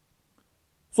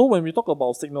 So when we talk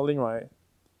about signaling, right,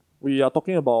 we are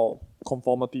talking about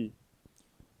conformity.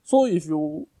 So if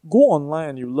you go online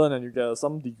and you learn and you get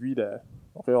some degree there,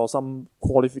 okay, or some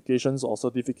qualifications or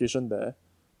certification there,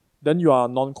 then you are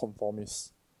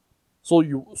non-conformist. So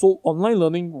online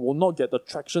learning will not get the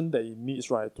traction that it needs,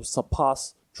 right, to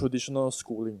surpass traditional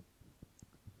schooling.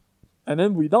 And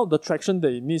then without the traction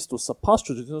that it needs to surpass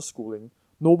traditional schooling,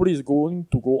 nobody is going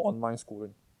to go online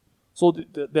schooling. So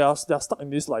they are stuck in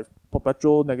this like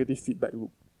perpetual negative feedback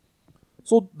loop.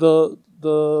 So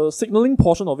the signaling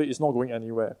portion of it is not going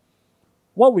anywhere.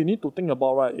 What we need to think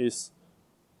about, right, is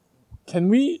can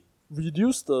we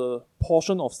reduce the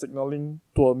portion of signaling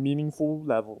to a meaningful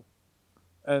level?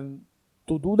 And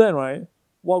to do that, right,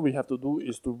 what we have to do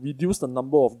is to reduce the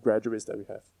number of graduates that we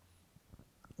have.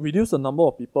 Reduce the number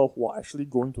of people who are actually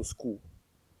going to school.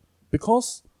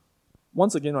 Because,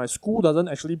 once again, right, school doesn't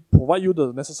actually provide you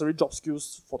the necessary job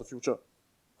skills for the future.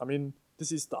 I mean,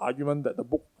 this is the argument that the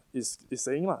book is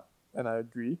saying, and I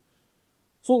agree.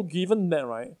 So, given that,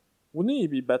 right, wouldn't it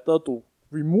be better to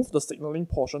remove the signaling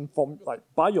portion from, like,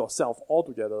 by yourself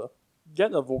altogether,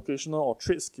 get a vocational or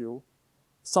trade skill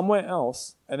somewhere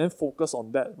else, and then focus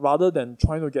on that, rather than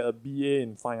trying to get a BA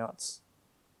in fine arts?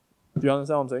 Do you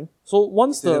understand what I'm saying? So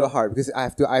once It's a little hard because I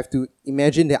have to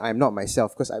imagine that I'm not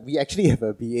myself, because we actually have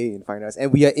a BA in fine arts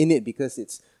and we are in it because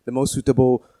it's the most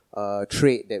suitable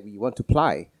trade that we want to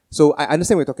ply. So I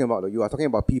understand what you're talking about, though. You are talking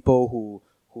about people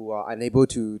who are unable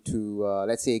to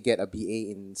let's say get a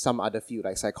BA in some other field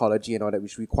like psychology and all that,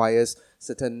 which requires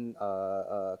certain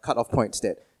cutoff points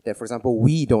that for example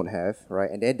we don't have, right?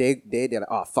 And then they're like,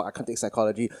 oh fuck, I can't take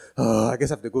psychology. I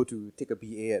guess I have to go to take a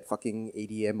BA at fucking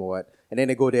ADM or what. And then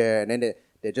they go there and then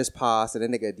they just pass and then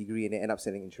they get a degree and they end up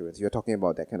selling insurance. You're talking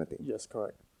about that kind of thing. Yes,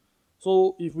 correct.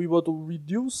 So if we were to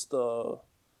reduce the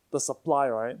supply,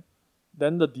 right,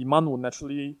 then the demand will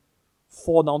naturally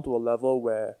fall down to a level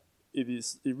where it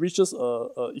reaches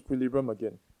a equilibrium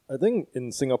again. I think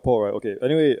in Singapore, right? Okay.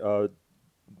 Anyway,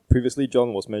 previously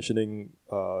John was mentioning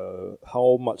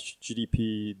how much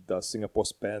GDP does Singapore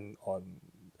spend on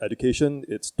education.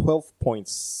 It's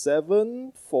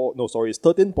 12.7 it's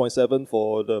 13.7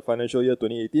 for the financial year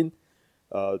 2018.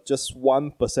 Just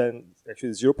 1%, actually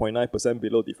 0.9%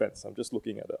 below defense. I'm just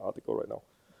looking at the article right now.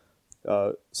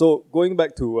 So going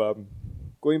back to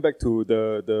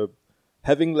the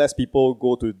having less people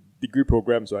go to degree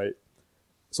programs, right?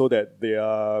 So that they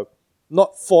are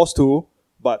not forced to,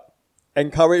 but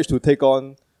encouraged to take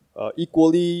on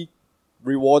equally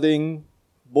rewarding,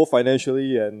 both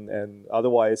financially and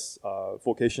otherwise,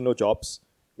 vocational jobs,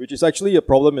 which is actually a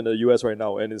problem in the US right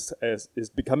now, and is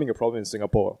becoming a problem in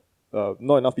Singapore.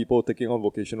 Not enough people taking on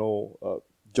vocational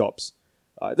jobs.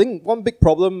 I think one big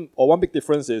problem or one big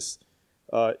difference is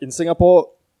in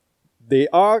Singapore, they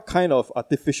are kind of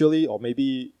artificially, or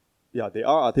maybe they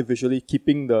are artificially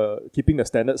keeping the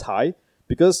standards high.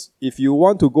 Because if you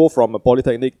want to go from a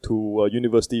polytechnic to a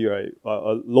university, right,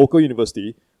 a local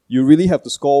university, you really have to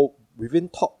score within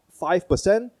top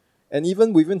 5%. And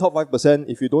even within top 5%,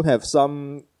 if you don't have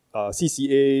some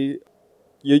CCA,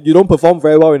 you don't perform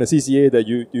very well in a CCA that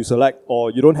you select,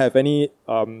 or you don't have any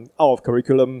out of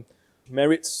curriculum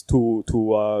merits to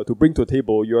bring to the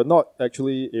table, you are not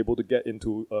actually able to get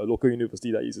into a local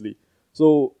university that easily.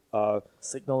 So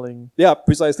signaling. Yeah,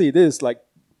 precisely. This is like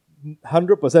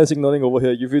 100% signaling over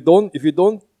here. If you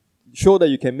don't show that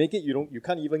you can make it, you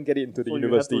can't even get it into the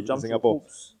university in Singapore.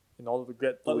 In order to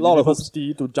get to a lot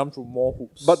university, to jump through more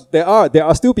hoops. But there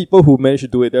are still people who manage to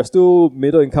do it. There are still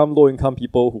middle income, low income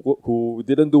people who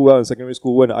didn't do well in secondary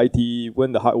school, went to IT,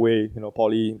 went the hard way,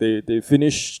 poly. They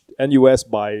finished NUS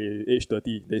by age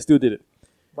 30. They still did it.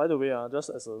 By the way, just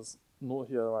as a note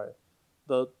here, right,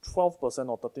 the 12%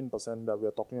 or 13% that we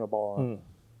are talking about,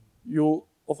 you,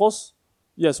 of course,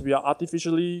 yes, we are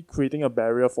artificially creating a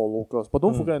barrier for locals. But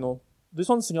don't forget, this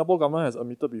one Singapore government has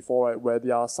admitted before, right, where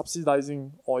they are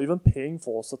subsidizing or even paying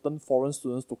for certain foreign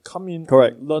students to come in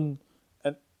and learn,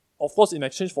 and of course in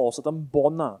exchange for a certain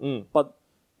bond. But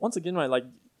once again, right, like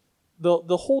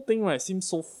the whole thing, right, seems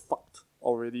so fucked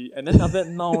already. And then after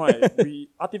that now, right, we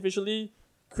artificially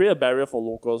create a barrier for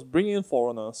locals, bring in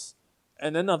foreigners,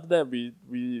 and then after that we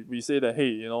say that,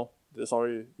 hey,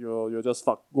 sorry, you're just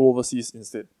fucked, go overseas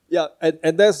instead. Yeah,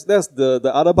 and that's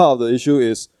the other part of the issue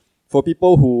is, for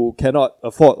people who cannot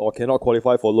afford or cannot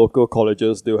qualify for local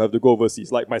colleges, they'll have to go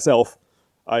overseas. Like myself,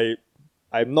 I'm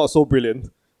not so brilliant,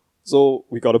 so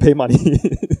we got to pay money,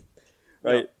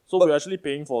 right? Yeah. So we're actually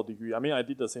paying for a degree. I mean, I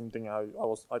did the same thing. I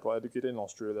got educated in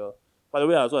Australia. By the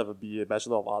way, I also have a BA,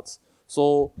 Bachelor of Arts.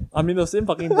 So I'm in the same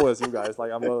fucking boat as you guys.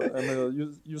 Like I'm a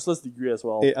useless degree as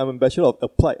well. Hey, I'm a Bachelor of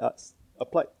Applied Arts.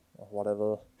 Applied.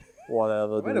 Whatever.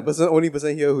 whatever. Am I dude. the only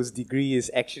person here whose degree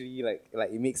is actually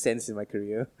like it makes sense in my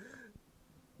career?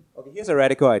 Okay, here's a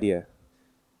radical idea.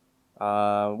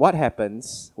 What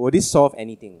happens? Will this solve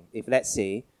anything? If let's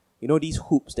say, these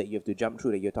hoops that you have to jump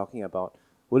through that you're talking about,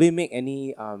 will it make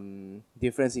any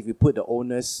difference if you put the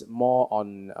onus more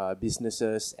on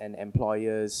businesses and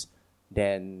employers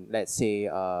than, let's say,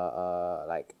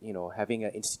 having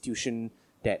an institution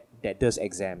that does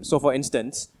exams? So, for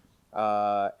instance,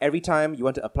 every time you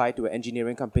want to apply to an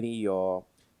engineering company, your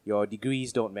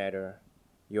degrees don't matter.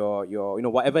 Your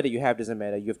whatever that you have doesn't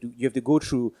matter. You have to go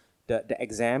through the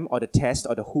exam or the test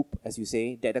or the hoop, as you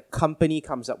say, that the company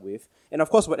comes up with. And of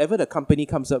course, whatever the company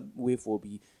comes up with will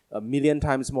be a million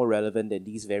times more relevant than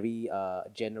these very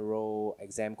general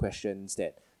exam questions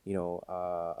that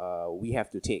we have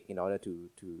to take in order to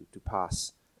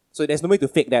pass. So there's no way to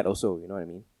fake that also, you know what I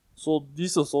mean? So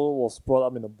this also was brought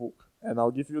up in the book, and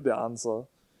I'll give you the answer.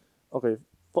 Okay,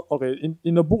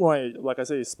 in the book, right, like I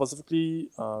say, it's specifically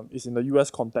it's in the US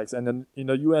context, and then in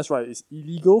the US, right, it's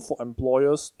illegal for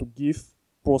employers to give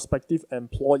prospective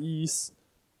employees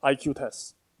IQ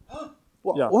tests.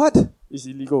 Yeah. What? It's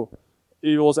illegal.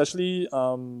 It was actually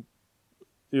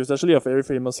a very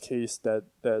famous case that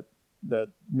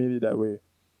made it that way.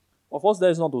 Of course, that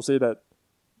is not to say that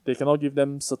they cannot give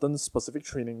them certain specific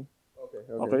training.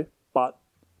 Okay. But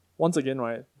once again,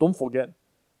 right, don't forget,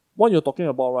 what you're talking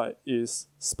about, right, is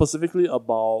specifically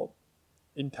about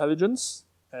intelligence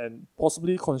and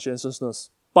possibly conscientiousness.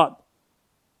 But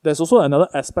there's also another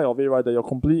aspect of it, right, that you're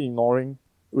completely ignoring,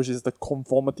 which is the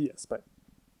conformity aspect.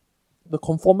 The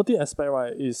conformity aspect,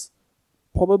 right, is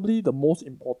probably the most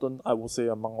important, I would say,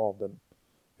 among all of them.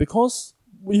 Because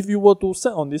if you were to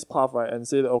set on this path, right, and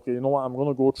say that, okay, you know what, I'm going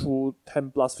to go through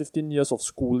 10 plus 15 years of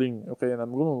schooling, okay, and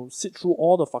I'm going to sit through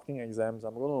all the fucking exams,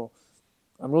 I'm going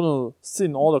to sit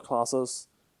in all the classes,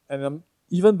 and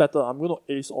even better, I'm going to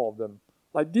ace all of them.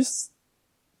 Like, this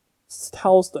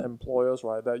tells the employers,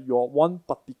 right, that you're one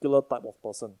particular type of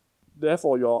person.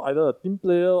 Therefore, you're either a team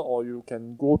player, or you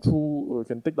can go through, or you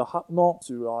can take the hard knocks,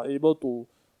 you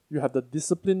have the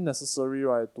discipline necessary,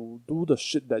 right, to do the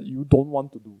shit that you don't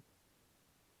want to do.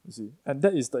 You see? And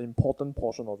that is the important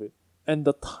portion of it. And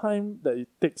the time that it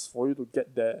takes for you to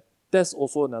get there, that's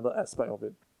also another aspect of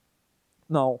it.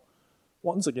 Now,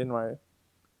 once again, right,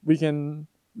 we can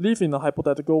live in a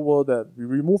hypothetical world that we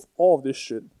remove all of this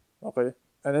shit, okay,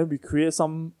 and then we create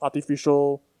some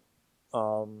artificial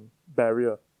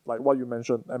barrier, like what you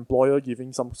mentioned, employer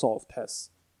giving some sort of test.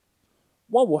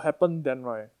 What will happen then,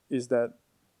 right, is that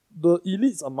the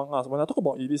elites among us, when I talk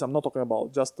about elites, I'm not talking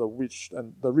about just the rich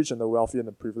and the wealthy and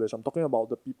the privileged. I'm talking about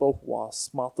the people who are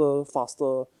smarter,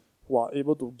 faster, who are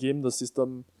able to game the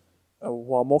system,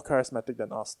 who are more charismatic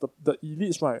than us. The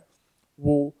elites, right,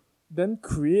 will then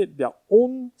create their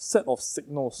own set of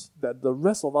signals that the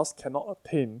rest of us cannot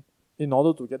attain in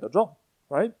order to get the job,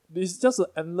 right? It's just an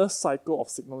endless cycle of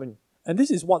signaling. And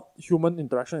this is what human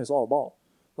interaction is all about.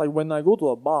 Like when I go to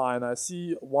a bar and I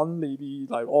see one lady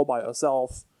like all by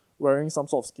herself wearing some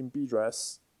sort of skimpy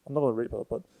dress, I'm not going to rape her,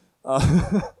 but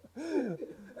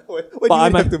What do you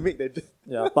have to make that?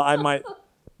 yeah, but I might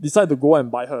decide to go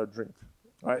and buy her a drink,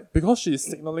 right? Because she's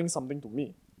signaling something to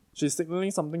me. She's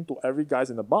signaling something to every guy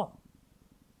in the bar,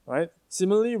 right?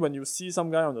 Similarly, when you see some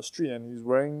guy on the street and he's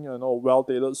wearing a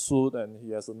well-tailored suit and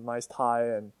he has a nice tie,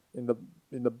 and in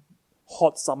the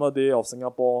hot summer day of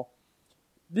Singapore,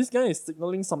 this guy is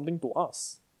signaling something to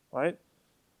us, right?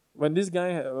 When this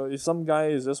guy, if some guy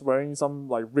is just wearing some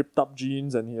like ripped up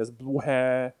jeans and he has blue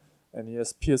hair and he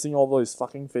has piercing all over his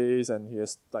fucking face and he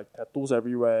has like tattoos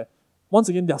everywhere, once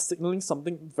again, they are signaling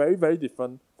something very, very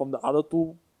different from the other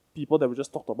two people that we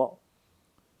just talked about.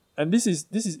 And this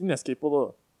is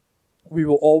inescapable. We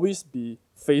will always be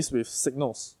faced with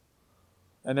signals.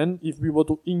 And then if we were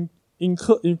to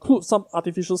include some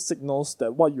artificial signals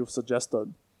that what you've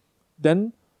suggested,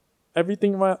 then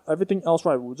everything else,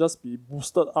 right, will just be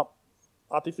boosted up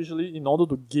artificially in order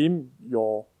to game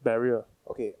your barrier.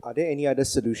 Okay, are there any other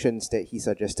solutions that he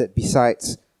suggested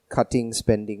besides cutting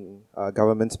spending,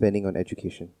 government spending on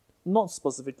education? Not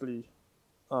specifically.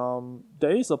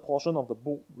 There is a portion of the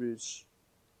book which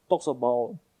talks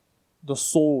about the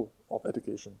soul of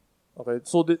education. Okay,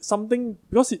 so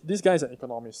because this guy is an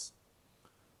economist,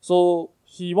 so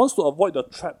he wants to avoid the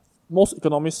trap most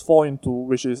economists fall into,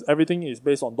 which is everything is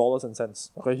based on dollars and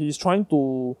cents. Okay, he's trying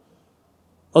to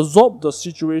absorb the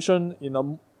situation in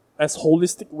a as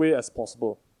holistic way as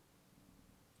possible.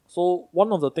 So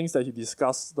one of the things that he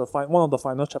discussed, one of the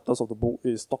final chapters of the book,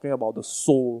 is talking about the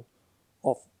soul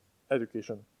of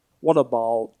education. What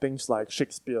about things like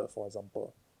Shakespeare, for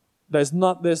example? There's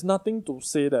nothing to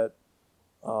say that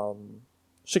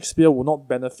Shakespeare will not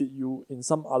benefit you in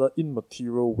some other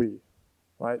immaterial way,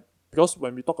 right? Because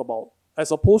when we talk about,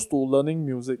 as opposed to learning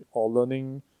music or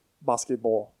learning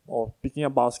basketball or picking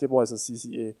up basketball as a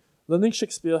CCA, learning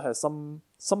Shakespeare has some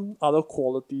other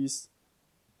qualities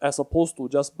as opposed to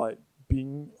just by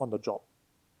being on the job,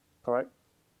 correct?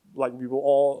 Like we will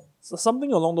all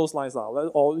something along those lines,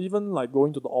 or even like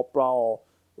going to the opera or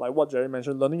like what Jerry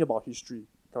mentioned, learning about history,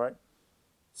 correct?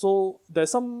 So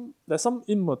there's some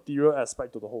immaterial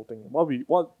aspect to the whole thing.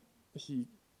 What he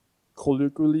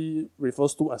colloquially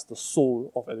refers to as the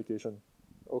soul of education.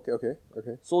 Okay.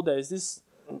 So there is this,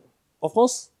 of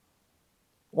course,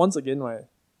 once again, right?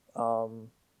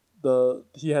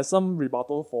 He has some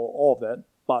rebuttal for all of that,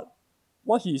 but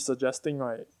what he is suggesting,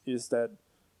 right, is that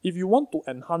if you want to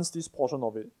enhance this portion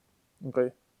of it,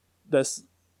 okay, there's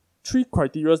 3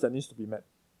 criteria that needs to be met.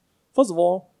 First of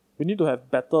all, we need to have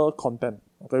better content.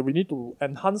 Okay, we need to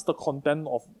enhance the content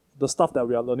of the stuff that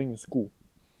we are learning in school.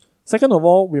 Second of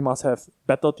all, we must have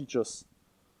better teachers.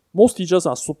 Most teachers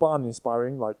are super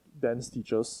uninspiring, like Dan's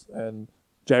teachers and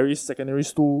Jerry's secondary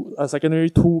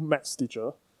 2 maths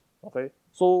teacher. Okay,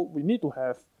 so we need to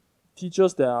have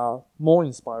teachers that are more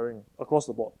inspiring across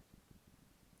the board.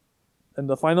 And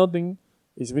the final thing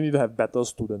is we need to have better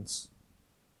students.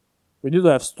 We need to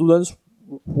have students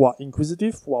who are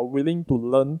inquisitive, who are willing to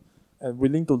learn and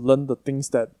willing to learn the things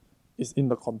that is in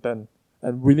the content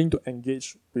and willing to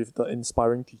engage with the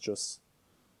inspiring teachers.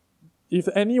 If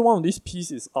any one of these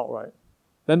pieces is out, right,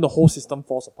 then the whole system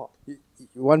falls apart. You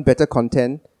want better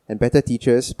content and better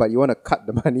teachers, but you want to cut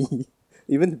the money.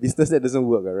 Even the business that doesn't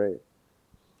work, right?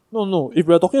 No. If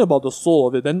we're talking about the soul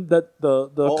of it, then that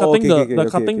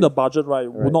cutting the budget, right,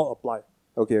 would not apply.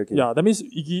 Okay. Yeah, that means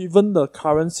given the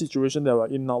current situation that we're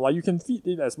in now, like you can feed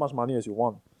it as much money as you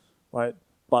want, right?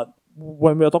 But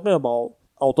when we're talking about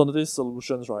alternative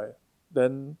solutions, right,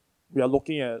 then we are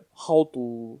looking at how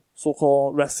to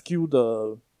so-called rescue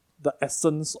the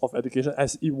essence of education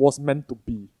as it was meant to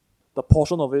be. The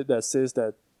portion of it that says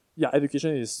that, yeah,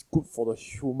 education is good for the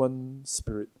human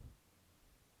spirit.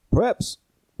 Perhaps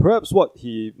what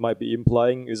he might be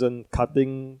implying isn't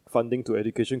cutting funding to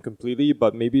education completely,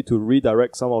 but maybe to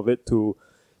redirect some of it to,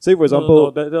 say for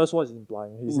example, that's what he's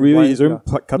implying. He's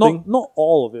cutting? Not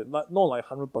all of it, not like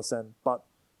 100%, but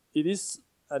it is,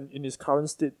 and in its current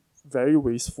state, very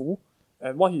wasteful.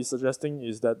 And what he's suggesting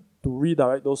is that to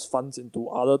redirect those funds into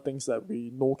other things that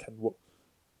we know can work.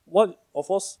 Of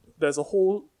course, there's a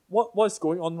whole, what is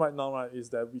going on right now, right, is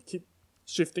that we keep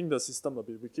shifting the system a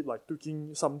bit. We keep like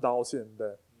tweaking some dials here and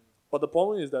there. But the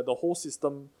problem is that the whole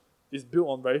system is built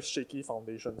on very shaky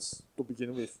foundations to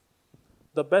begin with.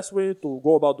 The best way to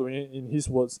go about doing it, in his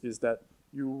words, is that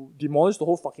you demolish the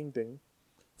whole fucking thing,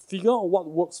 figure out what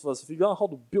works first, figure out how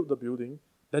to build the building,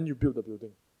 then you build the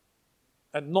building.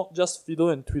 And not just fiddle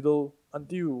and twiddle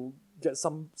until you get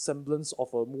some semblance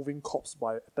of a moving corpse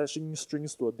by attaching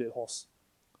strings to a dead horse.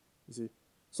 You see?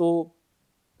 So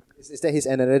is that his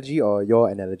analogy or your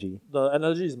analogy? the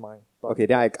analogy is mine. But Okay,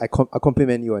 then I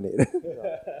compliment you on it.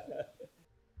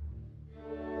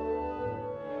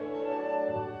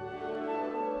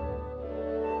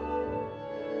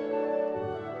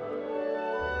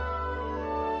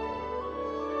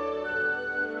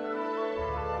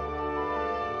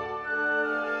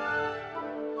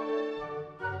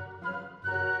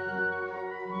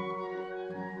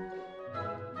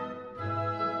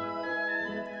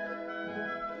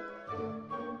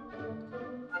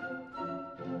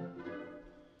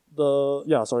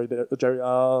 Jerry.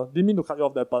 Didn't mean to cut you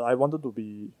off there, but I wanted to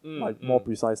be more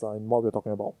precise in what we're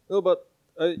talking about. No, but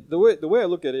the way I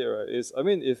look at it, right, is, I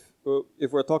mean, if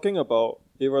we're talking about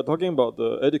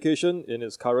the education in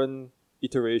its current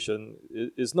iteration,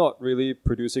 it's not really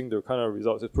producing the kind of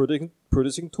results. It's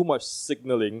producing too much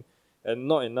signaling and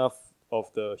not enough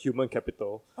of the human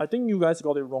capital. I think you guys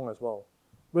got it wrong as well.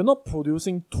 We're not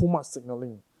producing too much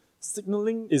signaling.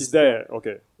 Signaling Is there?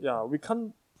 Okay. Yeah, we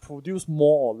can't produce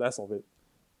more or less of it.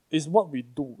 It's what we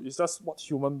do. It's just what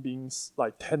human beings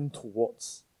like tend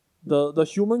towards. The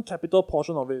human capital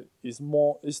portion of it is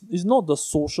more is not the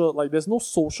social, like there's no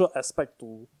social aspect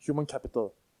to human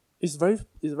capital. It's very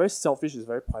selfish, it's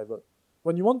very private.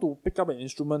 When you want to pick up an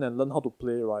instrument and learn how to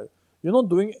play, right, you're not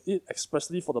doing it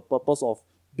expressly for the purpose of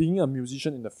being a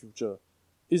musician in the future.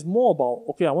 It's more about,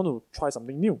 okay, I want to try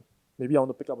something new. Maybe I want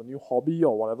to pick up a new hobby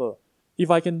or whatever.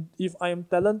 If I am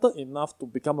talented enough to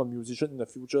become a musician in the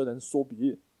future, then so be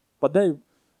it. But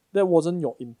that wasn't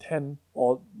your intent,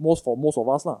 or for most of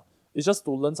us lah. It's just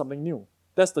to learn something new.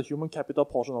 That's the human capital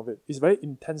portion of it. It's very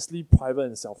intensely private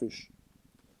and selfish.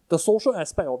 The social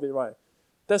aspect of it, right,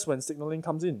 that's when signaling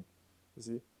comes in. You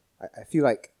see? I feel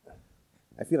like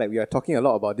I feel like we are talking a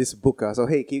lot about this book. So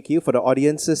hey, can you for the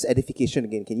audience's edification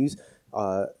again, can you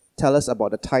tell us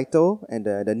about the title and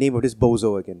the name of this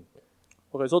bozo again?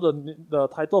 Okay, so the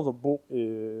title of the book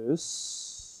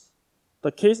is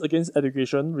The Case Against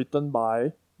Education, written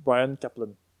by Brian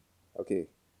Kaplan. Okay.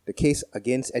 The Case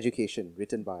Against Education,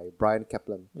 written by Brian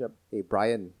Kaplan. Yep. Hey,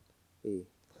 Brian. Hey.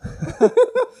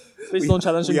 Please don't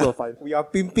challenge him to a fight. We are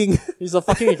pimping. He's a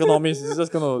fucking economist. He's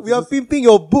just gonna. We are pimping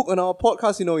your book on our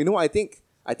podcast. You know. I think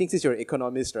since you're an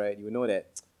economist, right? You know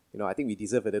that. I think we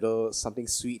deserve a little something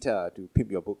sweet to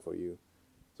pimp your book for you.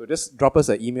 So just drop us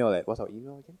an email at what's our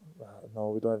email again? No,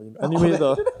 we don't have email. Anyway,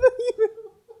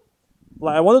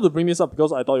 I wanted to bring this up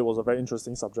because I thought it was a very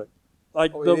interesting subject.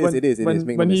 Like it is. Make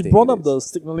no when he mistake, brought it up is. the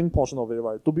signaling portion of it,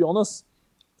 right? To be honest,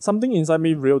 something inside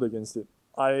me railed against it.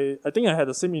 I think I had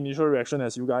the same initial reaction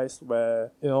as you guys,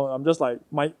 where I'm just like,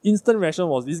 my instant reaction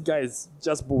was, this guy is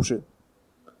just bullshit.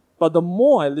 But the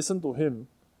more I listened to him,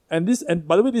 and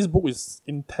by the way, this book is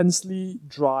intensely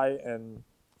dry and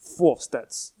full of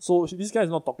stats. So this guy is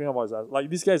not talking about that. Like,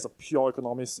 this guy is a pure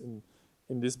economist in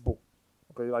this book.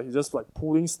 Okay, like he's just like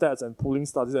pulling stats and pulling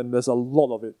studies, and there's a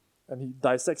lot of it. And he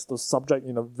dissects the subject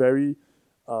in a very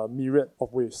myriad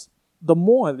of ways. The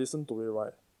more I listen to it,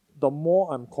 right, the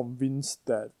more I'm convinced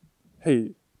that,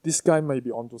 hey, this guy may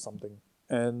be onto something.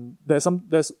 And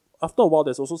after a while,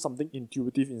 there's also something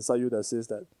intuitive inside you that says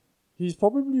that he's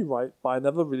probably right, but I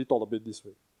never really thought of it this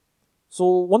way.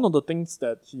 So one of the things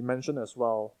that he mentioned as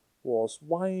well was,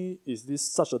 why is this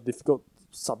such a difficult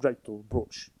subject to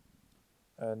broach?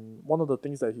 And one of the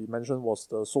things that he mentioned was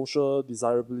the social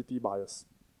desirability bias.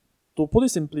 To put it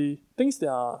simply, things that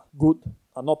are good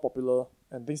are not popular,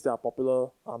 and things that are popular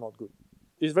are not good.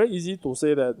 It's very easy to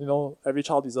say that, every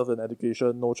child deserves an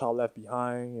education, no child left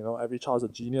behind, every child is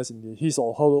a genius in his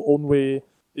or her own way.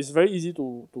 It's very easy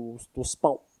to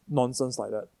spout nonsense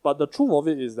like that. But the truth of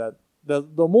it is that the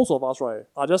most of us, right,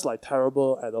 are just like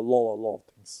terrible at a lot of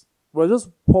things. We're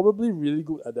just probably really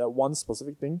good at that one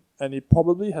specific thing, and it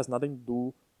probably has nothing to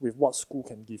do with what school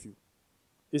can give you.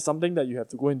 It's something that you have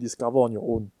to go and discover on your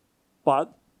own.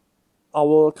 But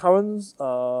our current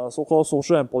so-called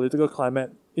social and political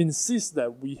climate insists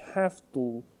that we have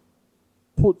to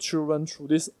put children through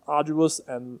this arduous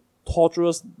and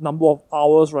torturous number of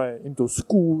hours, right, into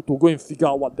school to go and figure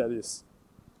out what that is.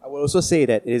 I will also say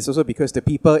that it is also because the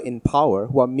people in power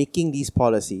who are making these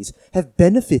policies have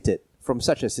benefited from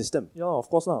such a system. Yeah, of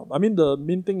course not. I mean, the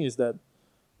main thing is that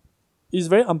it's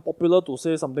very unpopular to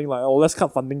say something like, oh, let's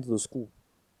cut funding to the school.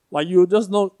 Like, you're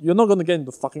not going to get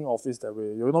into fucking office that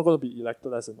way. You're not going to be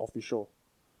elected as an official.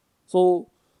 So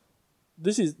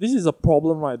this is a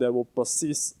problem, right, that will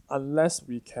persist unless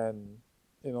we can,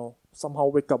 somehow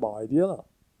wake up our idea,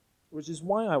 which is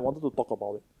why I wanted to talk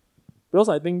about it. Because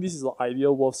I think this is an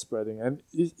idea worth spreading. And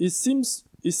it seems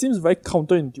very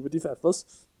counterintuitive at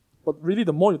first, but really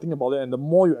the more you think about it and the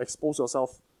more you expose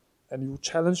yourself and you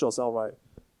challenge yourself, right,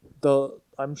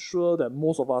 I'm sure that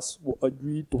most of us will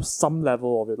agree to some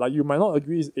level of it. Like, you might not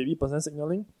agree it's 80%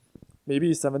 signaling,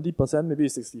 maybe it's 70%, maybe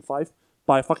it's 65%,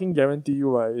 but I fucking guarantee you,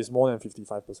 right, it's more than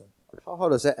 55%. How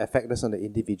does that affect us on the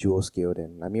individual scale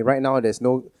then? I mean, right now there's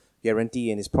no guarantee,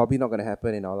 and it's probably not going to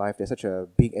happen in our life. There's such a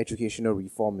big educational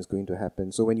reform is going to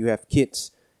happen. So when you have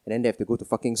kids and then they have to go to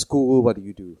fucking school, what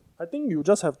do? I think you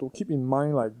just have to keep in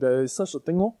mind, like, there is such a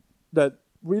thing, that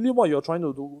really what you're trying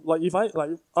to do, like,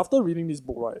 after reading this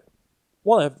book, right,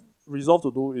 what I've resolved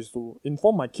to do is to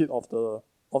inform my kid of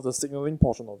the signaling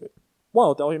portion of it. What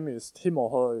I'll tell him or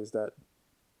her is that,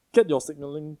 get your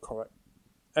signaling correct.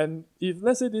 And if,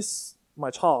 let's say,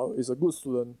 my child is a good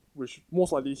student, which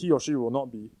most likely he or she will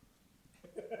not be,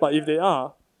 but if they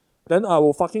are, then I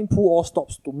will fucking pull all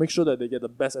stops to make sure that they get the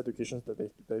best education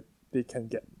that they can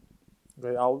get.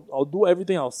 Okay, I'll do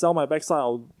everything. I'll sell my backside.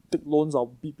 I'll take loans. I'll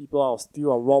beat people. I'll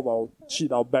steal. I'll rob. I'll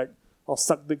cheat. I'll beg. I'll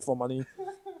suck dick for money.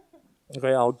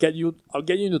 Okay, I'll get you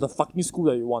into the fucking school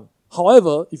that you want.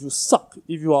 However, if you suck,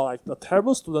 if you are like a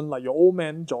terrible student, like your old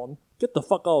man John, get the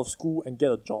fuck out of school and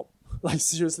get a job. Like,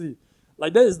 seriously,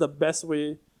 like, that is the best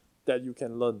way that you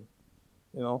can learn.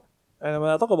 And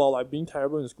when I talk about like being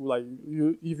terrible in school, like,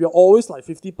 if you're always like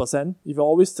 50%, if you're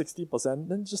always 60%,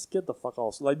 then just get the fuck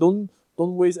out. So, like, don't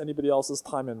waste anybody else's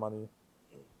time and money.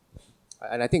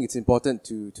 And I think it's important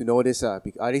to know this, at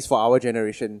least for our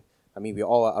generation. I mean, we're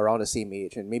all around the same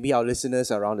age, and maybe our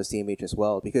listeners are around the same age as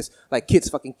well, because like kids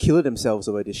fucking kill themselves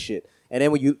over this shit. And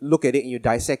then when you look at it and you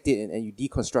dissect it and you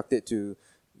deconstruct it to,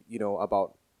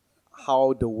 about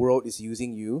how the world is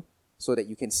using you, so that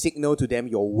you can signal to them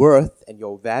your worth and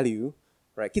your value,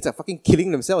 right? Kids are fucking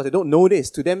killing themselves. They don't know this.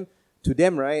 To them,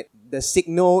 right, the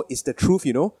signal is the truth,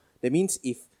 That means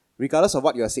if regardless of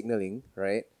what you're signaling,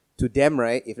 right? To them,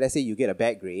 right, if let's say you get a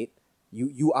bad grade,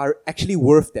 you are actually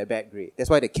worth that bad grade. That's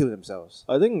why they kill themselves.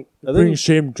 I think Bring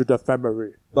shame to the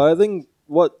family. But I think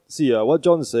what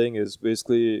John is saying is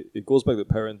basically it goes back to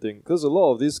parenting, because a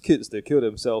lot of these kids they kill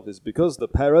themselves is because the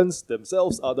parents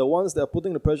themselves are the ones that are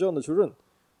putting the pressure on the children.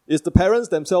 It's the parents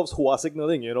themselves who are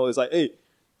signaling. It's like, hey,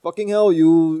 fucking hell,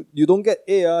 you don't get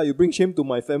A, you bring shame to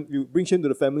you bring shame to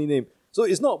the family name. So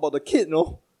it's not about the kid,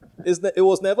 no. It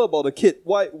was never about the kid.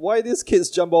 Why these kids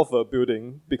jump off a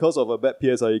building because of a bad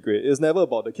PSLE grade? It's never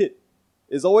about the kid.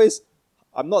 It's always,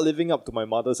 I'm not living up to my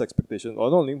mother's expectations,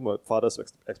 or not living up to my father's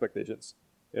expectations.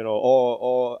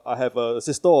 Or I have a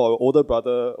sister or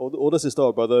older sister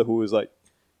or brother who is like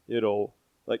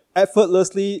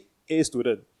effortlessly A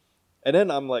student. And then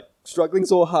I'm like struggling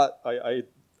so hard.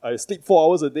 I sleep 4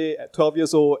 hours a day at 12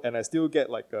 years old and I still get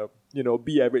like a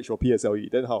B average for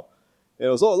PSLE. Then how?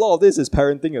 So a lot of this is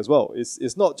parenting as well.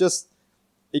 It's not just,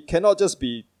 it cannot just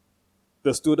be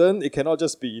the student, it cannot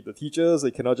just be the teachers,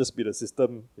 it cannot just be the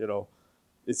system.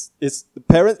 It's the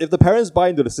parent. If the parents buy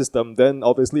into the system, then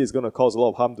obviously it's going to cause a lot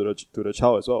of harm to the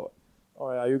child as well.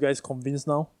 Alright, are you guys convinced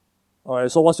now?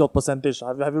 Alright, so what's your percentage?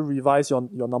 Have you revised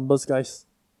your numbers, guys?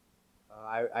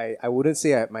 I wouldn't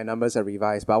say my numbers are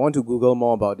revised, but I want to Google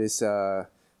more about this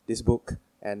book,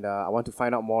 and I want to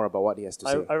find out more about what he has to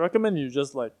say. I recommend you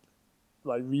just like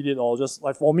read it, or just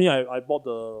like for me, I bought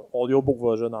the audiobook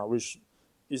version, which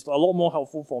is a lot more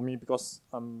helpful for me because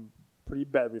I'm pretty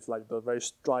bad with like the very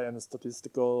dry and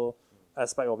statistical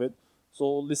aspect of it.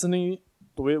 So listening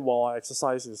to it while I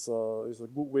exercise is a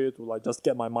good way to like just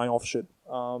get my mind off shit.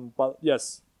 But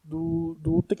yes,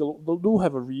 do take a look, do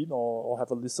have a read or have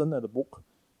a listen at the book,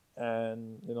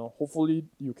 and hopefully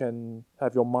you can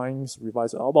have your minds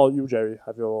revised. How about you, Jerry?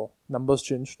 Have your numbers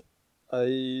changed?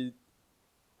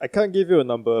 I can't give you a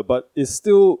number, but it's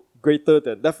still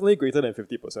definitely greater than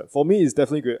 50%. For me, it's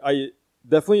definitely great. I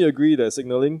definitely agree that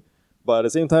signaling, but at the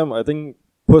same time, I think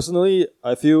personally,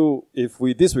 I feel if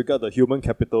we disregard the human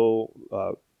capital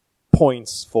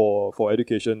points for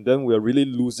education, then we're really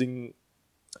losing.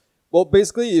 Well,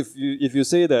 basically, if you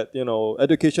say that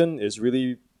education is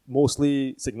really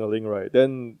mostly signaling, right?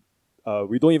 Then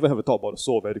we don't even have to talk about the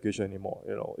soul of education anymore.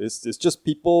 It's just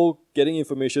people getting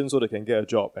information so they can get a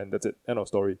job, and that's it. End of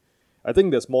story. I think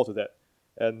there's more to that,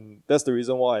 and that's the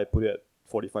reason why I put it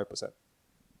at 45%.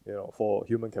 For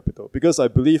human capital, because I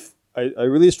believe, I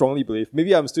really strongly believe.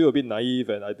 Maybe I'm still a bit naive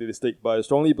and idealistic, but I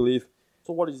strongly believe.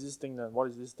 So what is this thing then? What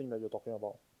is this thing that you're talking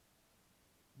about?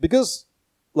 Because,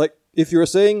 like, if you're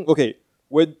saying, okay,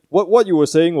 what you were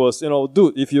saying was,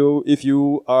 dude, if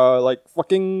you are like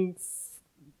fucking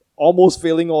almost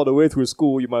failing all the way through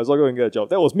school, you might as well go and get a job.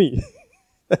 That was me.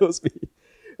 That was me.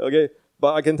 Okay,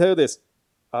 but I can tell you this: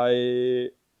 I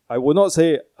would not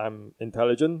say I'm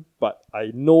intelligent, but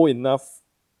I know enough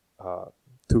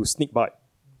to sneak by.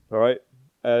 All right.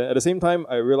 And at the same time,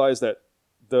 I realized that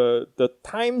the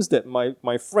times that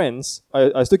my friends,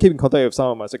 I still keep in contact with some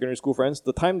of my secondary school friends,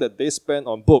 the time that they spent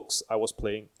on books, I was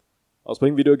playing. I was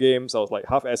playing video games. I was like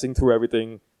half-assing through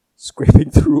everything, scraping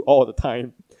through all the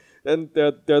time. And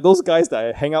there are those guys that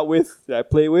I hang out with, that I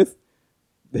play with.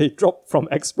 They dropped from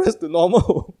express to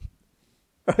normal.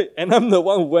 Right? And I'm the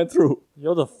one who went through.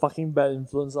 You're the fucking bad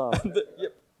influencer. Yeah,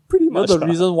 pretty much. You're the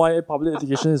reason why public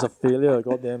education is a failure.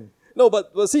 Goddamn. No,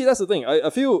 but see, that's the thing.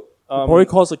 I feel probably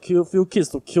caused few kids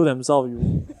to kill themselves.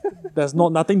 There's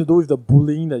nothing to do with the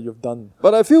bullying that you've done.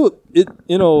 But I feel it.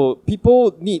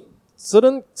 People need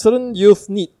certain youth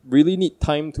really need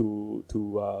time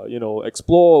to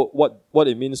explore what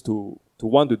it means to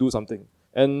want to do something.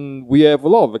 And we have a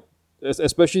lot of,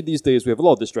 especially these days, we have a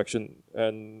lot of distraction,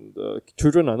 and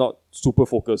children are not super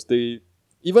focused.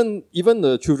 Even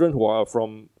the children who are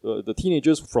from the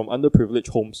teenagers from underprivileged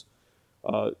homes,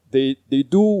 they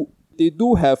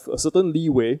do have a certain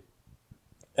leeway,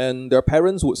 and their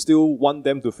parents would still want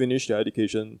them to finish their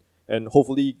education and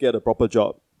hopefully get a proper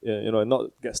job, and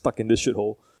not get stuck in this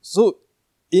shithole. So,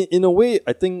 in a way,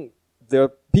 I think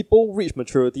people reach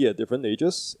maturity at different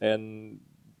ages, and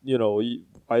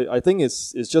I think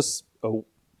it's just a.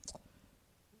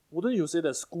 Wouldn't you say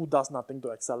that school does nothing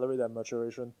to accelerate that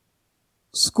maturation?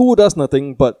 School does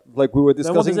nothing, but like we were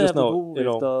discussing just just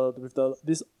now, with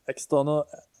this external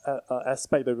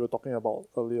aspect that we were talking about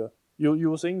earlier. You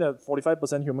were saying that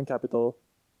 45% human capital,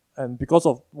 and because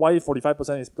of why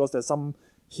 45% is because there's some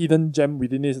hidden gem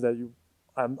within it that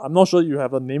I'm not sure you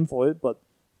have a name for it, but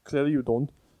clearly you don't.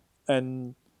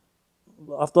 And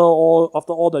after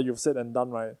all that you've said and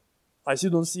done, right, I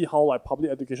still don't see how like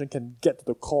public education can get to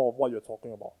the core of what you're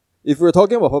talking about. If we're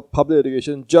talking about public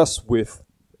education just with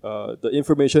the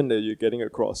information that you're getting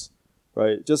across,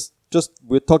 right? Just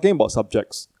we're talking about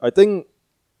subjects. I think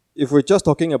if we're just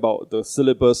talking about the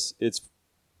syllabus, it's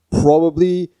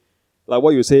probably like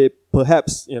what you say,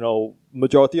 perhaps,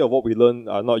 majority of what we learn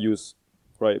are not used,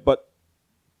 right? But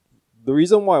the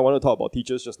reason why I want to talk about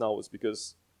teachers just now is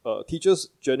because teachers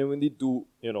genuinely do,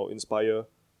 inspire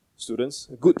students,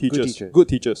 good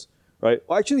teachers, right?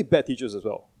 Or actually bad teachers as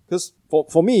well. Because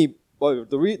for me, well,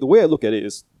 the way I look at it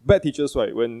is bad teachers,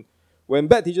 right? When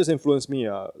bad teachers influence me,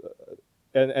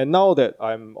 and now that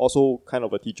I'm also kind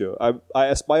of a teacher, I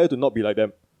aspire to not be like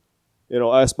them.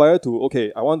 I aspire to,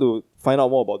 okay, I want to find out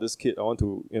more about this kid. I want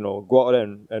to, go out there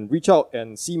and reach out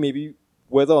and see maybe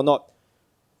whether or not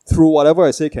through whatever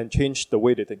I say can change the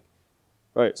way they think.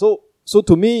 Right. So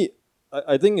to me,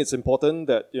 I think it's important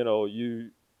that,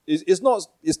 it's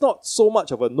not so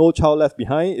much of a no child left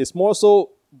behind. It's more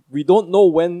so we don't know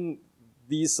when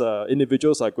these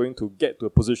individuals are going to get to a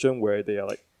position where they are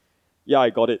like, yeah, I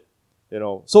got it.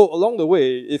 So along the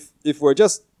way, if we're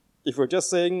just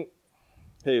saying,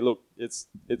 hey, look, it's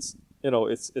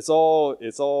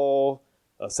all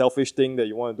a selfish thing that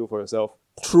you want to do for yourself.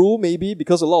 True, maybe,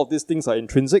 because a lot of these things are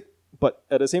intrinsic, but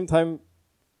at the same time,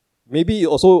 maybe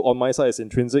also on my side it's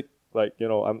intrinsic. Like,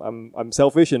 I'm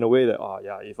selfish in a way that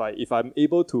if I'm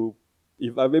able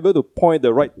to point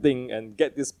the right thing and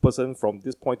get this person from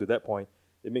this point to that point,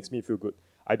 it makes me feel good.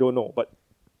 I don't know, but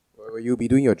Well, you'll be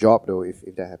doing your job though if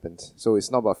that happens. So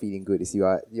it's not about feeling good. It's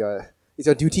it's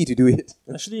your duty to do it.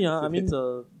 Actually, I mean,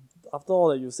 after all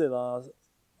that you said, I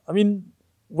mean,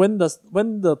 when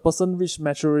the person reach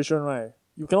maturation, right,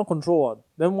 you cannot control it.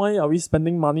 Then why are we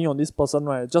spending money on this person,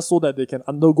 right, just so that they can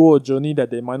undergo a journey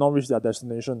that they might not reach their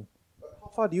destination? How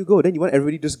far do you go? Then you want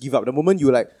everybody to just give up. The moment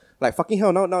you like fucking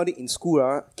hell, nowadays in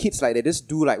school, kids like they just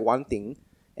do like one thing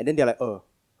and then they're like,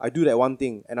 I do that one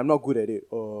thing and I'm not good at it.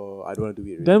 I don't want to do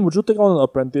it already. Then would you take on an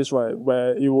apprentice, right,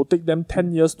 where it will take them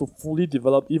 10 years to fully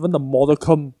develop even the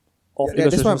modicum of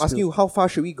That's why I'm asking skills? you, how far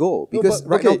should we go? Because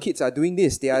but, now kids are doing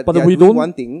this. They are we doing don't-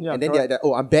 one thing yeah, and then correct. they're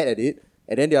like, I'm bad at it.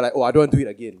 And then they're like, I don't want to do it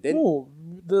again. Then No,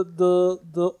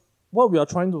 the what we are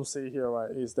trying to say here, right,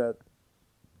 is that,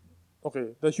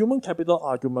 okay, the human capital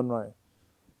argument, right,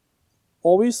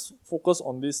 always focus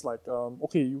on this, like,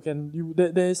 okay,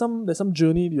 there's some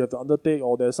journey you have to undertake,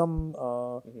 or there's some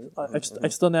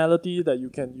externality that you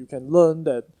can learn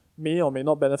that may or may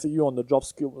not benefit you on the job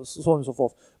skill, so on and so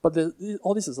forth. But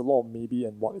all this is a lot of maybe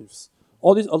and what ifs. A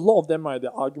lot of them, right,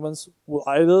 the arguments will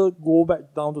either go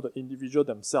back down to the individual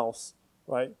themselves,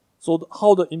 right? So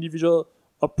how the individual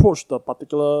approach the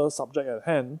particular subject at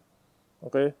hand,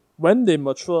 okay? When they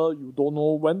mature, you don't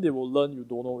know. When they will learn, you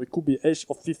don't know. It could be age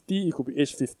of 50, it could be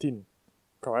age 15,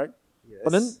 correct? yes.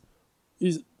 But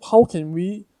then, how can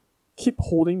we keep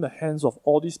holding the hands of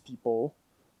all these people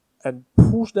and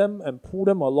push them and pull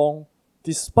them along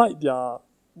despite their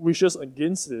wishes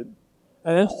against it,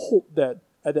 and then hope that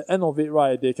at the end of it,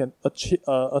 right, they can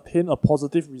attain a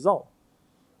positive result?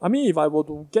 I mean, if I were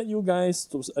to get you guys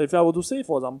to, if I were to say,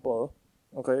 for example,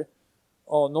 okay,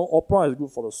 oh no, opera is good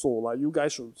for the soul, like you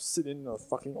guys should sit in a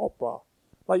fucking opera.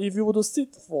 Like if you were to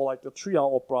sit for like a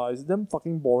 3-hour opera, it's damn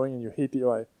fucking boring and you hate it,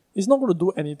 right? It's not going to do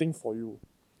anything for you.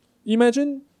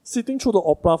 Imagine sitting through the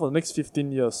opera for the next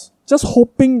 15 years, just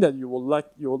hoping that you will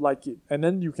like it, and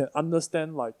then you can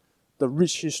understand like the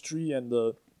rich history and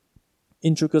the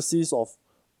intricacies of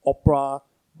opera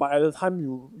by the time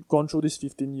you've gone through these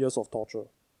 15 years of torture.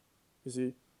 You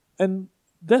see? And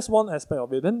that's one aspect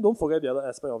of it. Then don't forget the other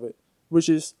aspect of it, which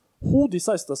is who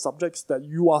decides the subjects that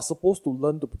you are supposed to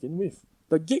learn to begin with.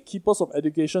 The gatekeepers of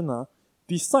education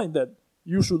decide that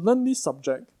you should learn this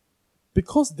subject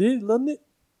because they learn it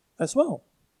as well,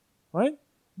 right?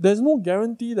 There's no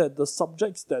guarantee that the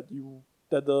subjects that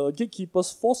the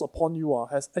gatekeepers force upon you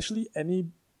has actually any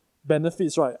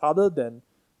benefits, right? Other than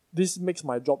this makes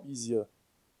my job easier,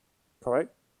 correct?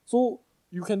 So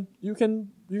you can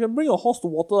bring a horse to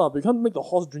water, but you can't make the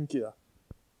horse drink it.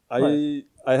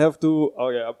 I have to.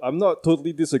 I'm not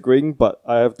totally disagreeing, but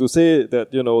I have to say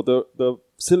that the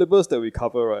syllabus that we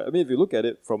cover, right? I mean, if you look at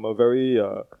it from a very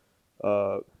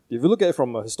if you look at it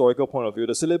from a historical point of view,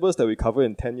 the syllabus that we cover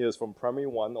in 10 years from primary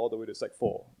 1 all the way to Sec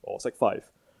 4 or Sec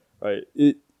 5, right?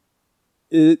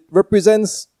 It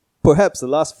represents perhaps the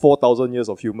last 4,000 years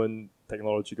of human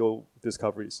technological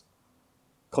discoveries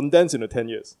condensed into 10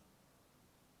 years.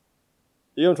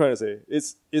 You know what I'm trying to say?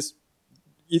 It's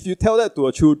if you tell that to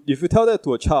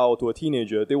a child, to a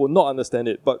teenager, they will not understand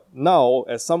it. But now,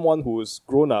 as someone who is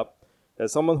grown up,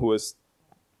 as someone who has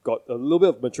got a little bit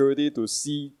of maturity to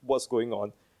see what's going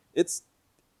on, it's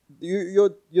you're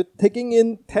taking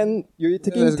in 10 That's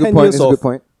a good 10 point, years that's a good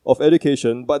point. of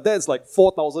education, but that's like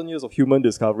 4,000 years of human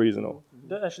discoveries,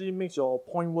 that actually makes your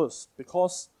point worse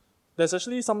because there's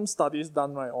actually some studies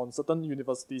done right on certain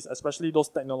universities, especially those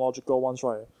technological ones,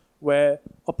 right, where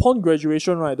upon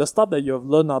graduation, right, the stuff that you have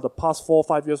learned the past 4 or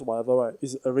 5 years, whatever, right,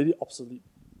 is already obsolete,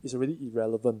 is already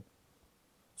irrelevant.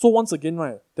 So once again,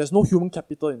 right, there's no human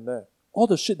capital in there. All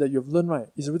the shit that you've learned, right,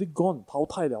 is already gone. 淘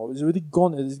汰了, it's already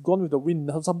gone. It's gone with the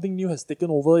wind. Something new has taken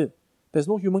over it. There's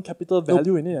no human capital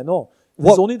value in it at all.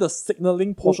 There's only the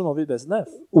signaling portion of it that's left.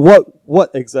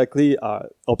 What exactly are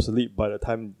obsolete by the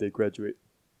time they graduate?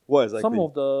 What exactly?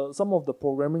 Some of the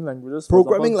programming languages. For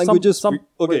Programming example, languages.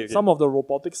 okay. Some of the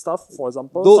robotic stuff, for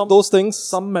example. Those things.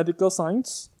 Some medical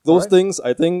science. Those right? things.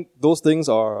 I think those things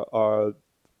are.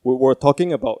 We're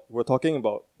talking about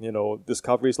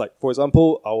discoveries like, for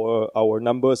example, our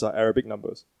numbers are Arabic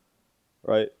numbers,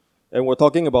 right? And we're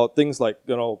talking about things like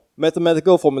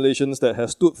mathematical formulations that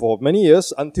have stood for many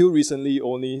years until recently.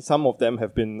 Only some of them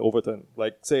have been overturned.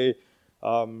 Like say,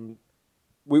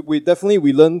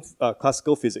 we learned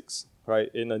classical physics, right,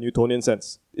 in a Newtonian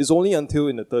sense. It's only until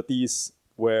in the 30s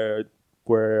where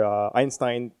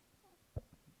Einstein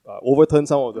overturn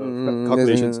some of the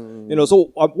calculations.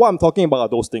 So what I'm talking about are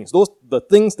those things. The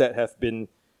things that have been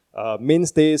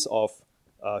mainstays of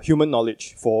human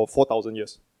knowledge for 4,000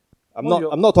 years. I'm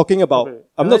not talking about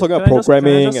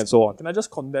programming and so on. Can I just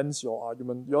condense your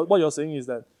argument? What you're saying is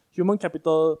that human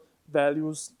capital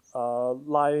values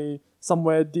lie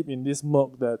somewhere deep in this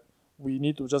murk that we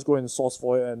need to just go and source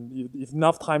for it, and if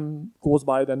enough time goes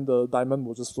by, then the diamond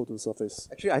will just float to the surface.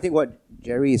 Actually, I think what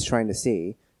Jerry is trying to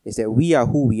say is that we are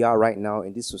who we are right now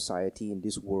in this society, in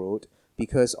this world,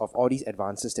 because of all these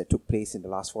advances that took place in the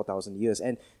last 4,000 years.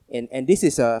 And this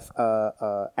is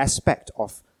a aspect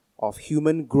of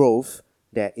human growth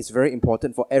that is very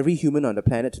important for every human on the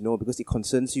planet to know, because it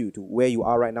concerns you to where you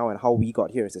are right now and how we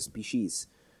got here as a species.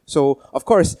 So, of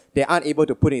course, they aren't able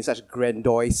to put it in such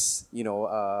grandiose,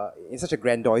 in such a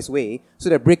grandiose way. So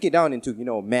they break it down into,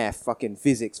 math, fucking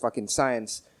physics, fucking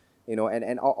science,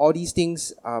 and all these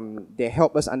things, they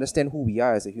help us understand who we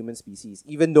are as a human species.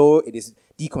 Even though it is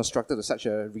deconstructed to such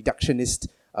a reductionist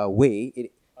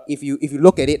way, if you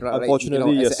look at it,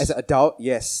 unfortunately, as an adult,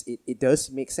 yes, it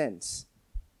does make sense.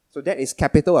 So that is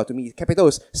capital to me. Capital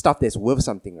is stuff that's worth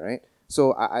something, right?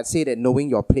 So I'd say that knowing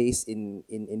your place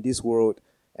in this world,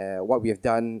 what we have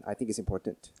done, I think is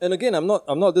important. And again, I'm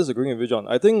not disagreeing with you, John.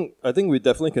 I think we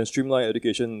definitely can streamline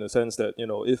education in the sense that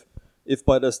if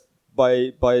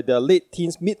by their late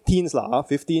teens, mid-teens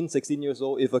 15, 16 years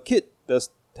old, if a kid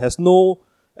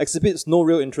exhibits no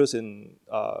real interest in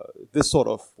this sort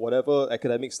of whatever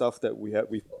academic stuff that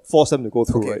we force them to go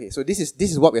through, right? Okay. So this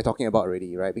is what we're talking about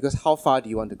already, right? Because how far do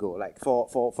you want to go? Like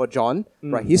for John,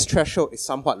 right, his threshold is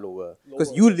somewhat lower.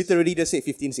 Because you literally just said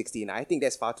 15, 16. I think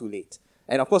that's far too late.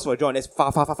 And of course for John, that's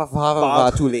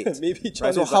far too late. Maybe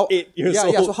John right? So is 8 years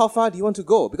old. Yeah, so how far do you want to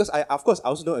go? Because I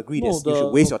also don't agree that you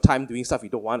should waste your time doing stuff you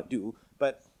don't want to do.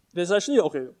 But there's actually,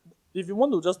 okay, if you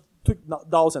want to just tweak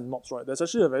dials and knobs, right, there's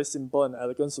actually a very simple and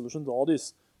elegant solution to all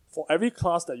this. For every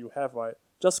class that you have, right,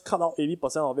 just cut out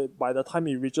 80% of it by the time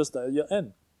it reaches the year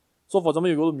end. So for example,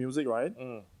 you go to music, right?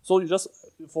 So you just,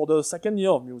 for the second year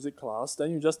of music class,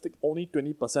 then you just take only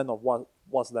 20% of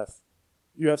what's left.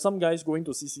 You have some guys going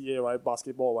to CCA, right,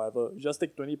 basketball or whatever, you just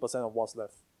take 20% of what's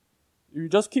left. You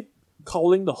just keep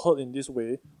cowling the herd in this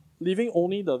way, leaving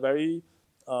only the very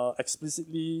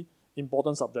explicitly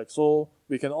important subjects. So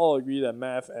we can all agree that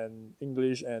math and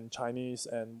English and Chinese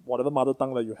and whatever mother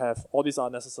tongue that you have, all these are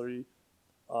necessary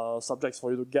subjects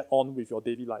for you to get on with your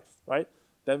daily life, right?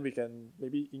 Then we can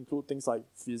maybe include things like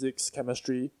physics,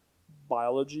 chemistry,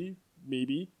 biology,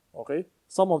 maybe, okay?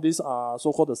 Some of these are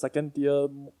so-called the second tier,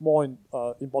 more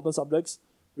important subjects.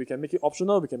 We can make it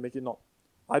optional, we can make it not.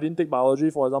 I didn't take biology,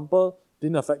 for example,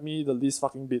 didn't affect me the least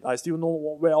fucking bit. I still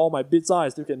know where all my bits are. I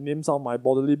still can name some of my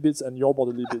bodily bits and your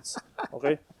bodily bits.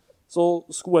 Okay? So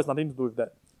school has nothing to do with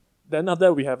that. Then after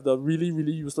that, we have the really,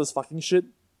 really useless fucking shit,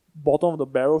 bottom of the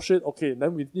barrel shit. Okay,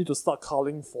 then we need to start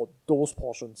culling for those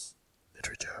portions.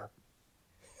 Literature.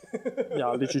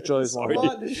 Yeah, literature is one.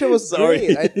 Literature was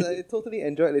great. I totally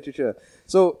enjoyed literature.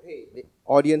 So, hey,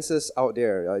 audiences out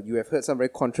there, you have heard some very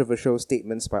controversial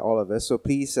statements by all of us. So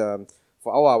please,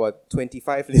 for all our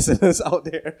 25 listeners out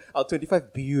there, our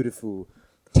 25 beautiful,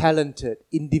 talented,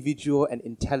 individual, and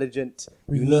intelligent,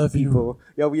 unique people.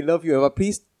 Yeah, we love you. But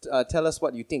please tell us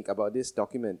what you think about this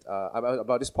document,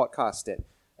 about this podcast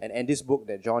and this book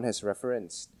that John has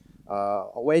referenced.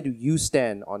 Where do you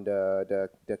stand on the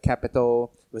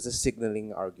capital versus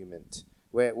signaling argument?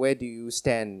 Where do you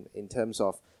stand in terms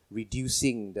of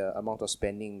reducing the amount of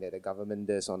spending that the government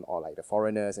does on all like the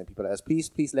foreigners and people like us?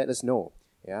 Please let us know.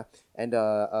 Yeah. And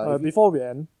before we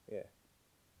end, yeah.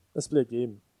 Let's play a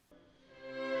game.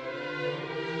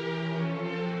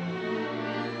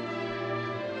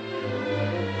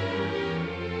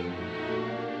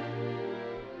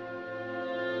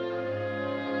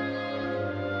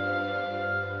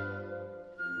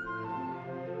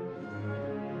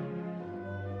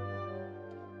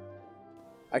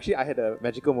 Actually, I had a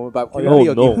magical moment, but can Oh, we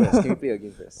yeah. play your No. game first? Can we play your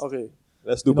game first? Okay.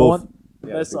 Let's do You know both. what?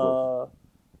 Yeah, let's do both.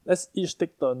 let's each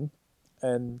take turn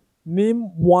and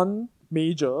name one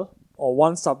major or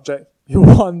one subject you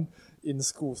want in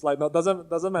schools. Like,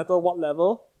 doesn't matter what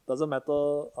level. Doesn't matter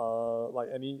like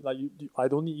any like I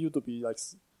don't need you to be like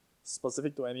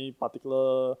specific to any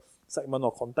particular segment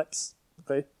or context.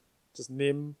 Okay, just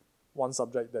name one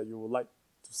subject that you would like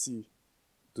to see.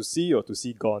 To see or to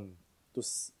see gone? To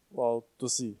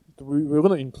see. We're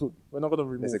gonna include. We're not gonna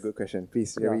remove. That's a good question.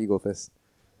 Please, Yeah. Jerry, you go first.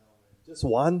 Just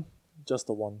one? Just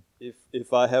the one.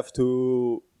 If I have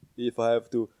to,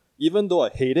 even though I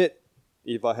hate it,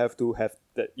 if I have to have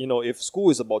that, if school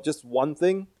is about just one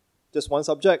thing, just one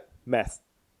subject, math.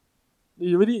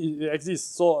 It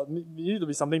exists, so it need to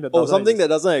be something that Oh, doesn't something exist.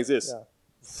 that doesn't exist. Yeah.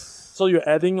 So you're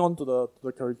adding on to the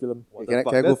curriculum. What Can the I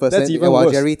fuck? go That- first? That's then? even While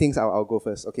worse. Jerry thinks, I'll go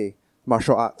first. Okay,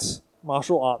 martial arts.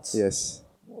 Martial arts. Yes.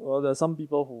 Well, there's some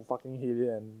people who fucking hate it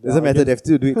and Doesn't matter. They have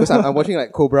to do it because I'm watching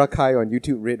like Cobra Kai on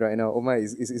YouTube Red right now. Oh my,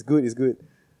 it's good. It's good.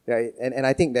 Yeah, and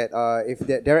I think that if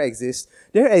there exists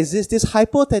this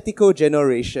hypothetical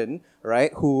generation,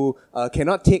 right, who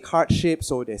cannot take hardship,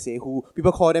 so they say, who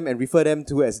people call them and refer them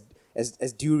to as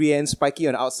durian, spiky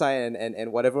on the outside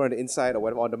and whatever on the inside, or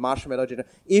whatever on the marshmallow.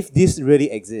 If this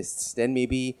really exists, then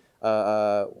maybe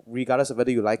regardless of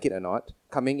whether you like it or not,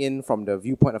 coming in from the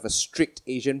viewpoint of a strict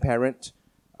Asian parent,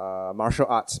 martial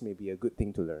arts may be a good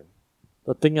thing to learn.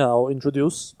 The thing I'll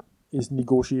introduce is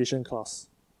negotiation class.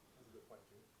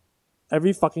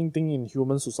 Every fucking thing in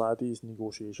human society is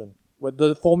negotiation. But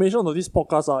the formation of this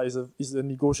podcast is a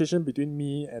negotiation between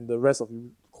me and the rest of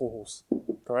you co-hosts.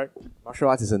 Correct? Martial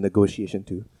arts is a negotiation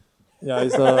too. Yeah,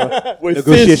 it's the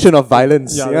Negotiation of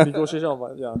violence. yeah, Yeah. the negotiation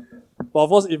of yeah. But of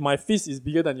course, if my fist is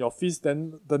bigger than your fist,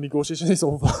 then the negotiation is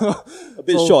over. A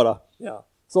bit So- short. Yeah.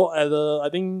 So at I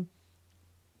think,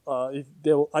 if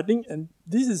they will, I think, and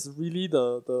this is really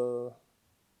the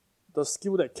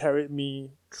skill that carried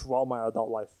me throughout my adult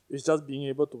life. It's just being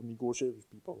able to negotiate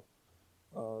with people.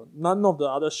 None of the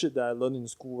other shit that I learned in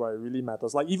school, right, really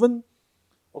matters. Like even,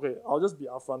 okay, I'll just be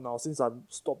upfront now since I've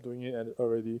stopped doing it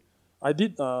already. I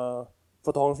did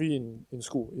photography in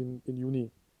school, in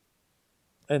uni.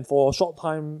 And for a short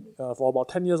time, for about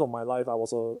 10 years of my life, I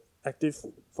was an active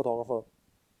photographer.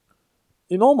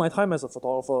 In all my time as a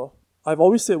photographer, I've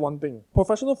always said one thing.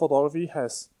 Professional photography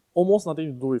has almost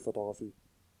nothing to do with photography.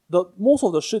 Most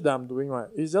of the shit that I'm doing, right,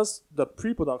 is just the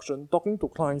pre-production, talking to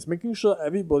clients, making sure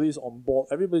everybody's on board,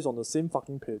 everybody's on the same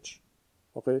fucking page.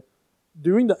 Okay?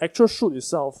 During the actual shoot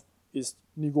itself is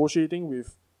negotiating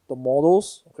with the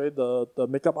models, okay, the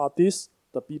makeup artists,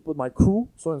 the people, my crew,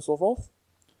 so on and so forth.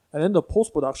 And then the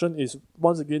post-production is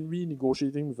once again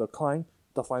renegotiating with the client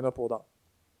the final product.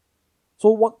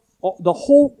 So the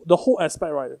whole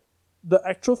aspect, right? The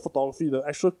actual photography, the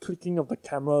actual clicking of the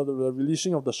camera, the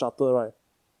releasing of the shutter, right?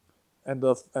 And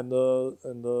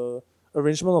the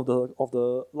arrangement of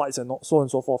the lights and so on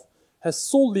and so forth has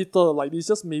so little, like it's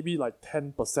just maybe like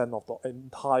 10% of the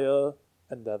entire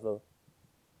endeavor.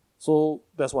 So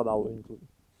that's what I would include.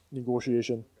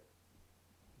 Negotiation.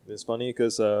 It's funny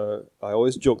because I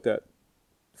always joke that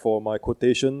for my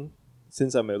quotation,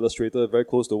 since I'm an illustrator, very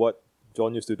close to what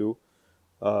John used to do,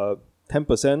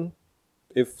 10%,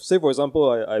 if, say, for example,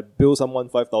 I bill someone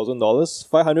 $5,000,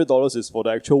 $500 is for the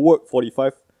actual work,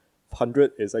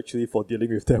 $4,500 is actually for dealing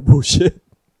with their bullshit.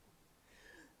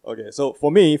 Okay, so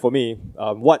for me,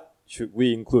 what should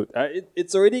we include?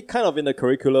 It's already kind of in the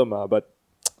curriculum, but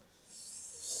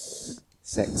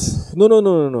Sex.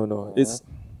 no. It's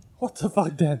What the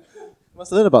fuck, Dan? You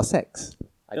must learn about sex.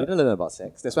 I didn't learn about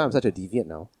sex. That's why I'm such a deviant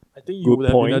now. I think you Good would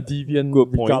have been a point. deviant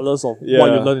Good point. regardless of yeah.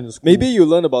 what you learn in school. Maybe you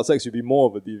learn about sex, you'll be more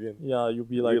of a deviant. Yeah, you'll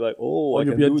be You'll like, be like, oh, or I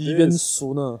you'll can be a do deviant this.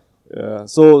 sooner. Yeah.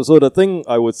 So the thing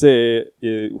I would say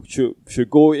it should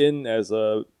go in as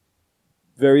a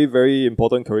very, very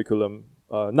important curriculum.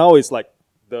 Now it's like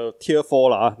the tier 4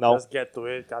 lah. Now Let's get to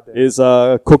it, goddamn. is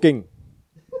cooking.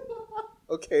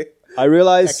 Okay. I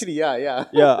realized Actually, yeah.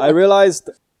 yeah, I realized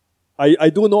I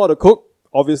do know how to cook,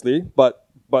 obviously, but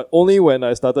only when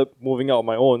I started moving out on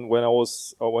my own. When I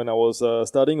was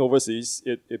studying overseas,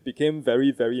 it became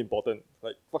very, very important.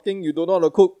 Like fucking, you don't know how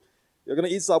to cook, you're gonna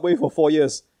eat Subway for 4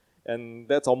 years, and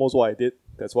that's almost what I did.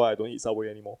 That's why I don't eat Subway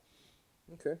anymore.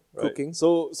 Okay. Right? Cooking.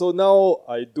 So now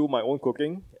I do my own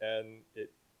cooking, and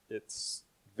it's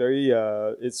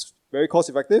it's very cost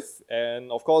effective.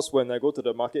 And of course, when I go to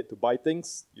the market to buy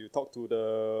things, you talk to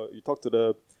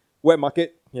the wet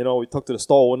market. You talk to the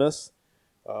store owners.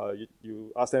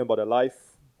 You ask them about their life,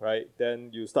 right? Then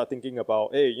you start thinking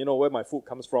about, hey, where my food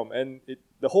comes from, and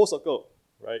the whole circle,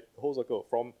 right? The whole circle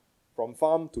from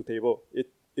farm to table.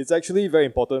 It's actually very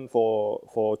important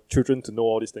for children to know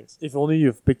all these things. If only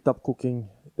you've picked up cooking,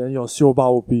 then your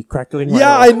sioba would be crackling.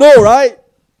 Yeah, right I know, right?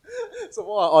 So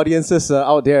for our audiences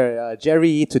out there,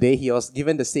 Jerry today he was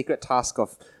given the sacred task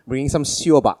of bringing some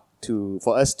siobak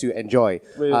for us to enjoy.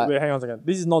 Wait, hang on a second.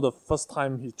 This is not the first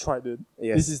time he tried it.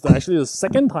 Yes. This is actually the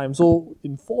second time. So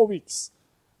in 4 weeks,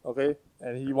 okay,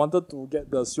 and he wanted to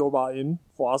get the sioba in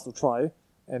for us to try,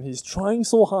 and he's trying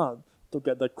so hard to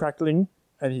get the crackling,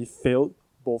 and he failed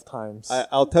both times.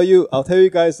 I'll tell you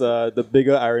guys the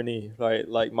bigger irony, right?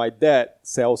 Like my dad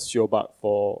sells siobak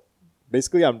for.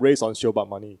 Basically, I'm raised on siobak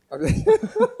money.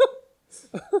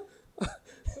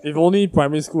 If only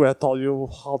primary school had taught you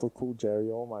how to cook,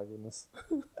 Jerry. Oh my goodness.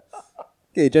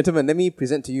 Okay, gentlemen, let me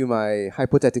present to you my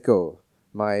hypothetical,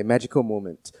 my magical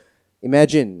moment.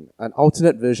 Imagine an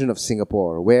alternate version of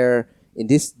Singapore where in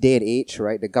this day and age,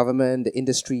 right, the government, the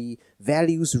industry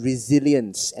values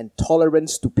resilience and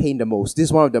tolerance to pain the most. This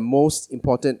is one of the most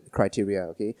important criteria,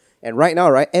 okay? And right now,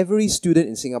 right, every student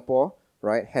in Singapore,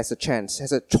 right, has a choice.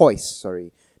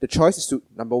 The choice is to,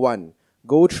 number one,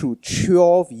 go through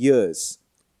 12 years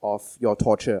of your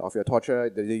torture,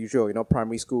 the usual,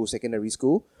 primary school, secondary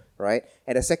school, right?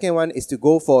 And the second one is to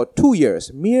go for 2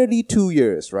 years, merely 2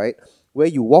 years, right? Where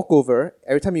you walk over,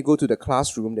 every time you go to the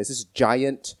classroom, there's this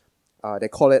giant, they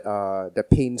call it the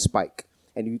pain spike.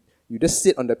 And you just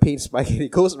sit on the pain spike and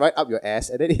it goes right up your ass,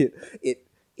 and then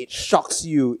it shocks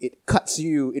you, it cuts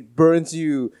you, it burns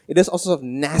you, it does all sorts of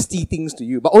nasty things to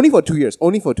you, but only for 2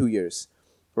 years,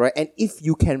 right? And if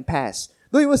you can pass,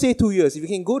 don't even say 2 years, if you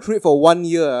can go through it for 1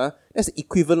 year, that's the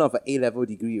equivalent of an A-level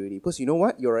degree already. Because you know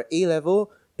what? You're an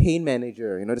A-level pain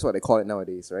manager. That's what they call it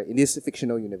nowadays, right? In this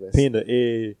fictional universe. Pain the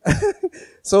A.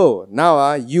 So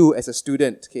now you as a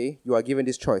student, okay, you are given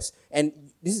this choice. And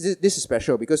this is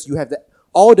special because you have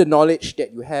all the knowledge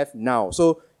that you have now.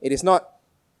 So it is not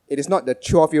the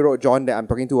 12-year-old John that I'm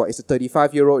talking to. It's a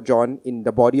 35-year-old John in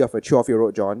the body of a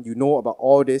 12-year-old John. You know about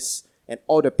all this and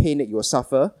all the pain that you will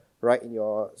suffer, right, in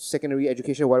your secondary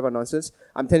education, whatever nonsense.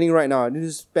 I'm telling you right now, you need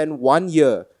to spend 1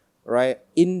 year, right,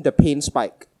 in the pain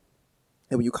spike.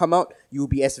 And when you come out, you'll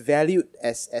be as valued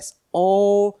as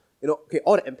all,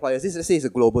 all the employers. Let's say it's a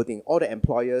global thing. All the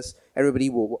employers, everybody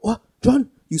will,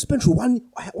 John, you spent through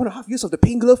 1.5 years of the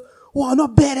pain glove. Wow,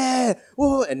 not bad eh.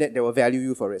 Whoa. And then they will value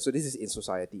you for it. So this is in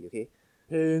society, okay?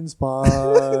 Pain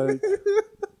spike.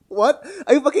 What?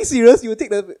 Are you fucking serious? You will take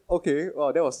the... Okay,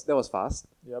 wow, that was fast.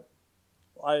 Yep.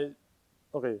 I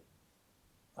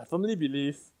firmly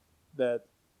believe that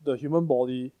the human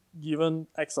body, given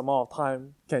X amount of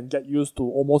time, can get used to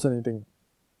almost anything.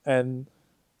 And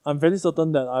I'm very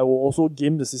certain that I will also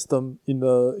game the system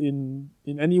in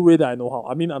any way that I know how.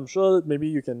 I mean, I'm sure maybe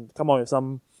you can come out with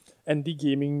some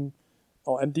anti-gaming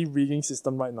or anti-rigging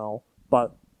system right now,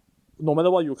 but no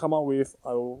matter what you come out with,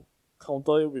 I will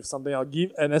counter it with something I'll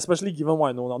give, and especially given what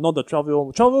I know now, not the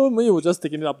 12-year-old me will just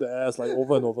taking it up the ass like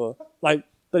over and over. Like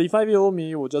 35-year-old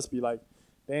me will just be like,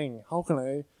 dang, how can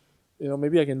I,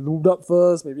 maybe I can lube up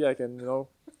first, maybe I can,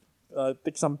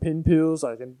 take some pain pills,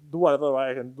 I can do whatever, right?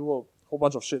 I can do a whole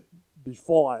bunch of shit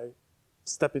before I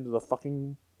step into the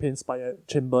fucking pain spike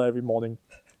chamber every morning.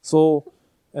 So,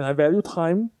 and I value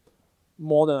time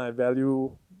more than I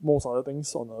value most other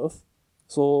things on earth.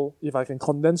 So if I can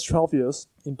condense 12 years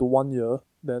into 1 year,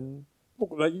 then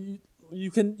look, like you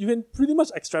can pretty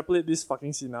much extrapolate this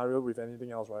fucking scenario with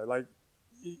anything else, right? Like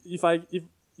if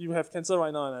you have cancer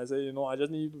right now and I say, I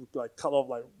just need to like cut off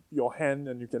like your hand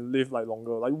and you can live like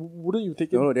longer, like wouldn't you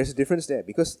take it? No, there's a difference there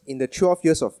because in the 12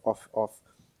 years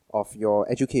of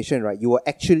your education, right, you will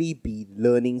actually be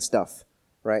learning stuff.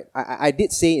 Right, I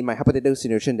did say in my hypothetical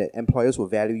situation that employers will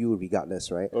value you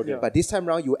regardless, right? Okay. But this time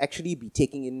around, you will actually be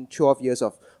taking in 12 years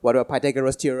of whatever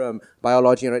Pythagoras theorem,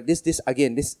 biology, right? This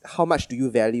how much do you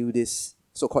value this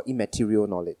so-called immaterial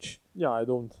knowledge? Yeah, I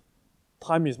don't.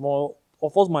 Time is more.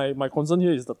 Of course, my concern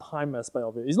here is the time aspect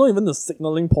of it. It's not even the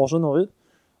signaling portion of it.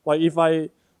 Like if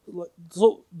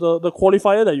so the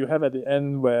qualifier that you have at the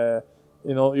end where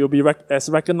you'll be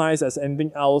as recognized as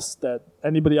anything else that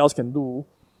anybody else can do,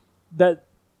 that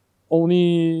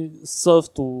only serves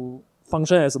to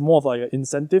function as more of like an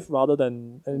incentive rather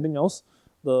than anything else.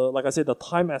 Like I said, the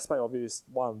time aspect of it is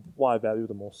what I value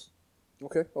the most.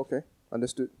 Okay,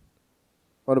 understood.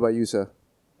 What about you, sir?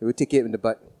 You will take it in the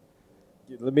butt.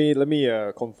 Let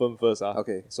me confirm first.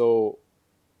 Okay. So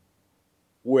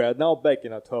we are now back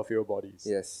in our 12-year-old bodies.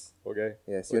 Yes. Okay.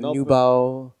 Yes. We're Your not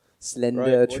nubile, slender, Right,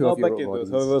 we're now back 12-year-old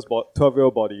into bodies.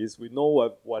 12-year-old bodies. We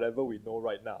know whatever we know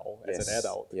right now as an Yes.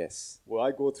 adult. Yes. Will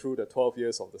I go through the 12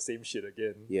 years of the same shit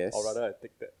again? Yes. Or rather, I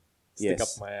take that stick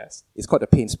Yes. up my ass. It's called the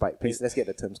pain spike. Please, let's get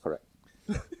the terms correct.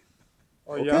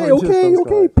 Oh,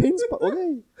 Okay, pain spike.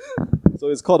 Okay. So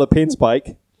it's called a pain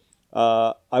spike.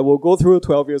 I will go through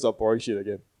 12 years of boring shit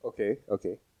again. Okay.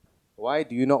 Okay. Why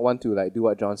do you not want to like do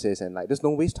what John says and like just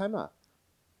don't waste time, lah?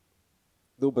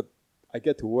 No, but I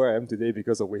get to where I am today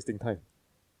because of wasting time.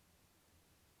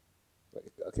 Like,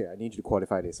 okay, I need you to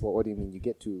qualify this. What do you mean? You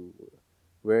get to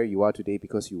where you are today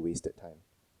because you wasted time.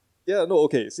 Yeah, no,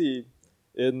 okay. See,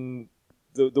 in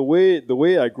the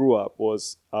way I grew up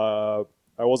was I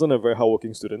wasn't a very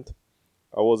hardworking student.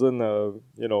 I wasn't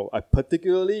I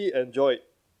particularly enjoyed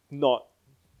not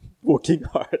working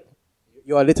hard.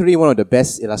 You are literally one of the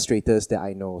best illustrators that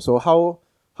I know. So how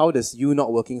does you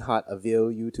not working hard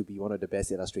avail you to be one of the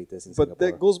best illustrators in But Singapore?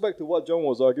 that goes back to what John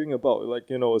was arguing about. Like,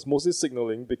 it's mostly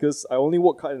signaling because I only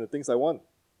work hard in the things I want.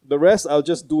 The rest I'll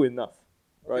just do enough.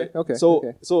 Right? Okay, So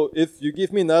okay. so if you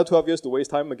give me another 12 years to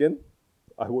waste time again,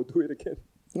 I will do it again.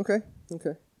 Okay.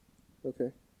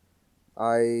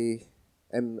 I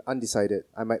am undecided.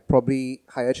 I might probably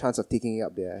higher chance of taking it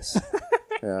up the ass.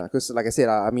 Yeah, because like I said,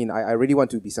 I really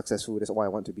want to be successful. That's what I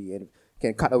want to be. And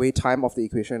can cut away time off the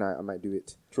equation, I might do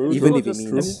it. True, Even true. if it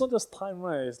And means it's not just time,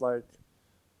 right? It's like,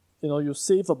 you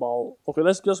save about, okay,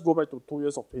 let's just go back to 2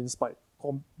 years of pain spike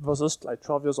versus like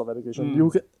 12 years of education.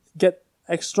 You get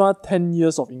extra 10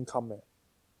 years of income.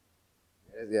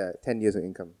 yeah, 10 years of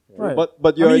income. Yeah. Right.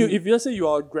 But you're if let's say you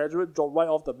are a graduate job right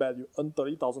off the bat, you earn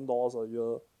 $30,000 a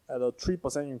year at a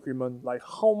 3% increment. Like,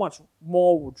 how much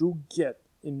more would you get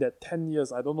in that 10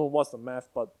 years? I don't know what's the math,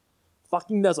 but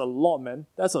fucking that's a lot, man.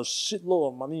 That's a shitload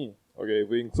of money. okay, if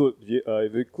we include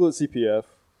CPF,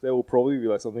 that will probably be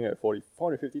like something like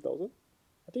 450,000.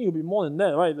 I think it'll be more than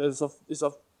that, right? It's a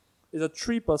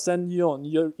 3%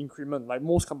 year-on-year increment. Like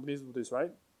most companies do this,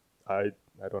 right? I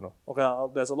don't know.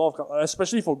 Okay, there's a lot of,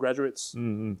 especially for graduates,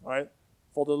 right?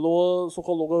 For the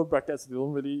so-called lower brackets, they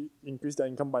don't really increase their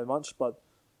income by much. But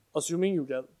assuming you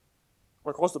get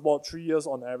across the board 3 years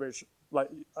on average, like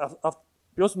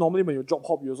because normally when you job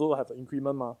hop, you also have an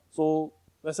increment, ma. So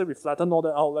let's say we flatten all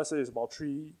that out. Let's say it's about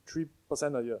 3%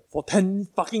 a year for 10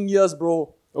 fucking years,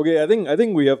 bro. Okay, I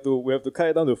think we have to cut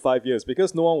it down to 5 years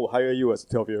because no one will hire you as a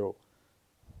 12-year-old.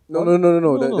 No.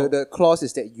 No. The clause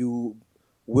is that you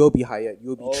will be hired.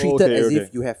 You'll be treated okay, as okay.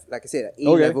 if you have, like I said, an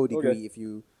A-level degree. okay. If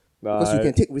you Nah, because you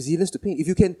can take resilience to pain. If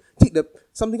you can take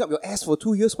something up your ass for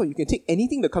 2 years, you can take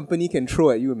anything the company can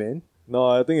throw at you, man. No,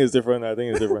 I think it's different. I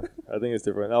think it's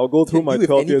different. I'll go through my You with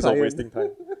 12 any years of client. wasting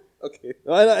time. Okay.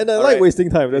 And I like right. wasting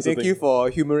time. That's the Thank thing. you for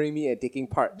humoring me and taking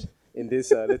part in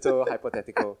this little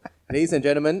hypothetical. Ladies and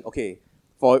gentlemen, okay,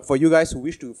 for you guys who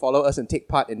wish to follow us and take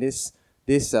part in this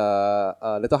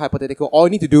little hypothetical, all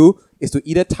you need to do is to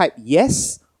either type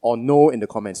yes or no in the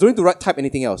comments. Don't need to type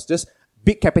anything else. Just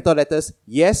big capital letters,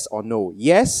 yes or no.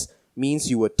 Yes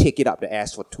means you will take it up the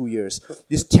ass for 2 years.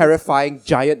 This terrifying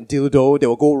giant dildo that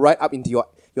will go right up into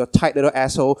your tight little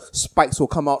asshole. Spikes will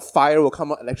come out, fire will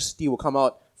come out, electricity will come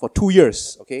out for 2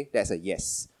 years. Okay, that's a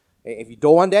yes. If you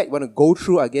don't want that, you want to go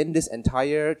through again this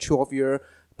entire 12-year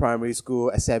primary school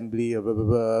assembly,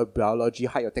 biology,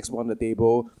 hide your textbook on the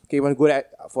table. Okay, you want to go there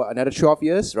for another 12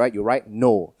 years, right? You write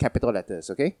no, capital letters,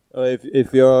 okay?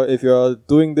 If you're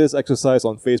doing this exercise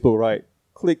on Facebook, right,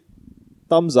 click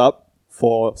thumbs up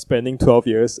for spending 12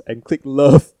 years and click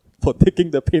love for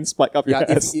taking the pain spike up your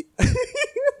ass.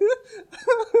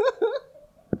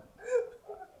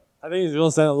 I think it's going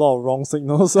to send a lot of wrong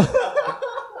signals.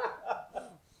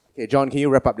 Okay, John, can you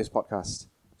wrap up this podcast?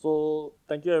 So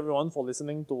thank you everyone for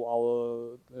listening to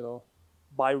our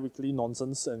bi-weekly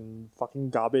nonsense and fucking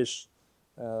garbage.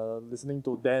 Listening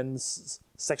to Dan's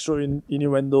sexual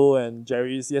innuendo and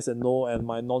Jerry's yes and no and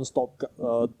my non-stop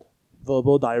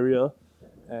verbal diarrhea.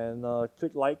 And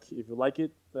click like if you like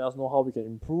it. Let us know how we can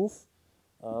improve.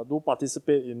 Do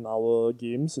participate in our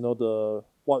games.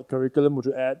 What curriculum would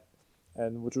you add,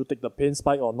 and would you take the pain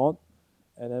spike or not?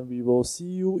 And then we will see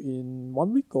you in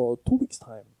 1 week or 2 weeks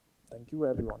time. Thank you,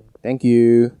 everyone. Thank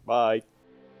you. Bye.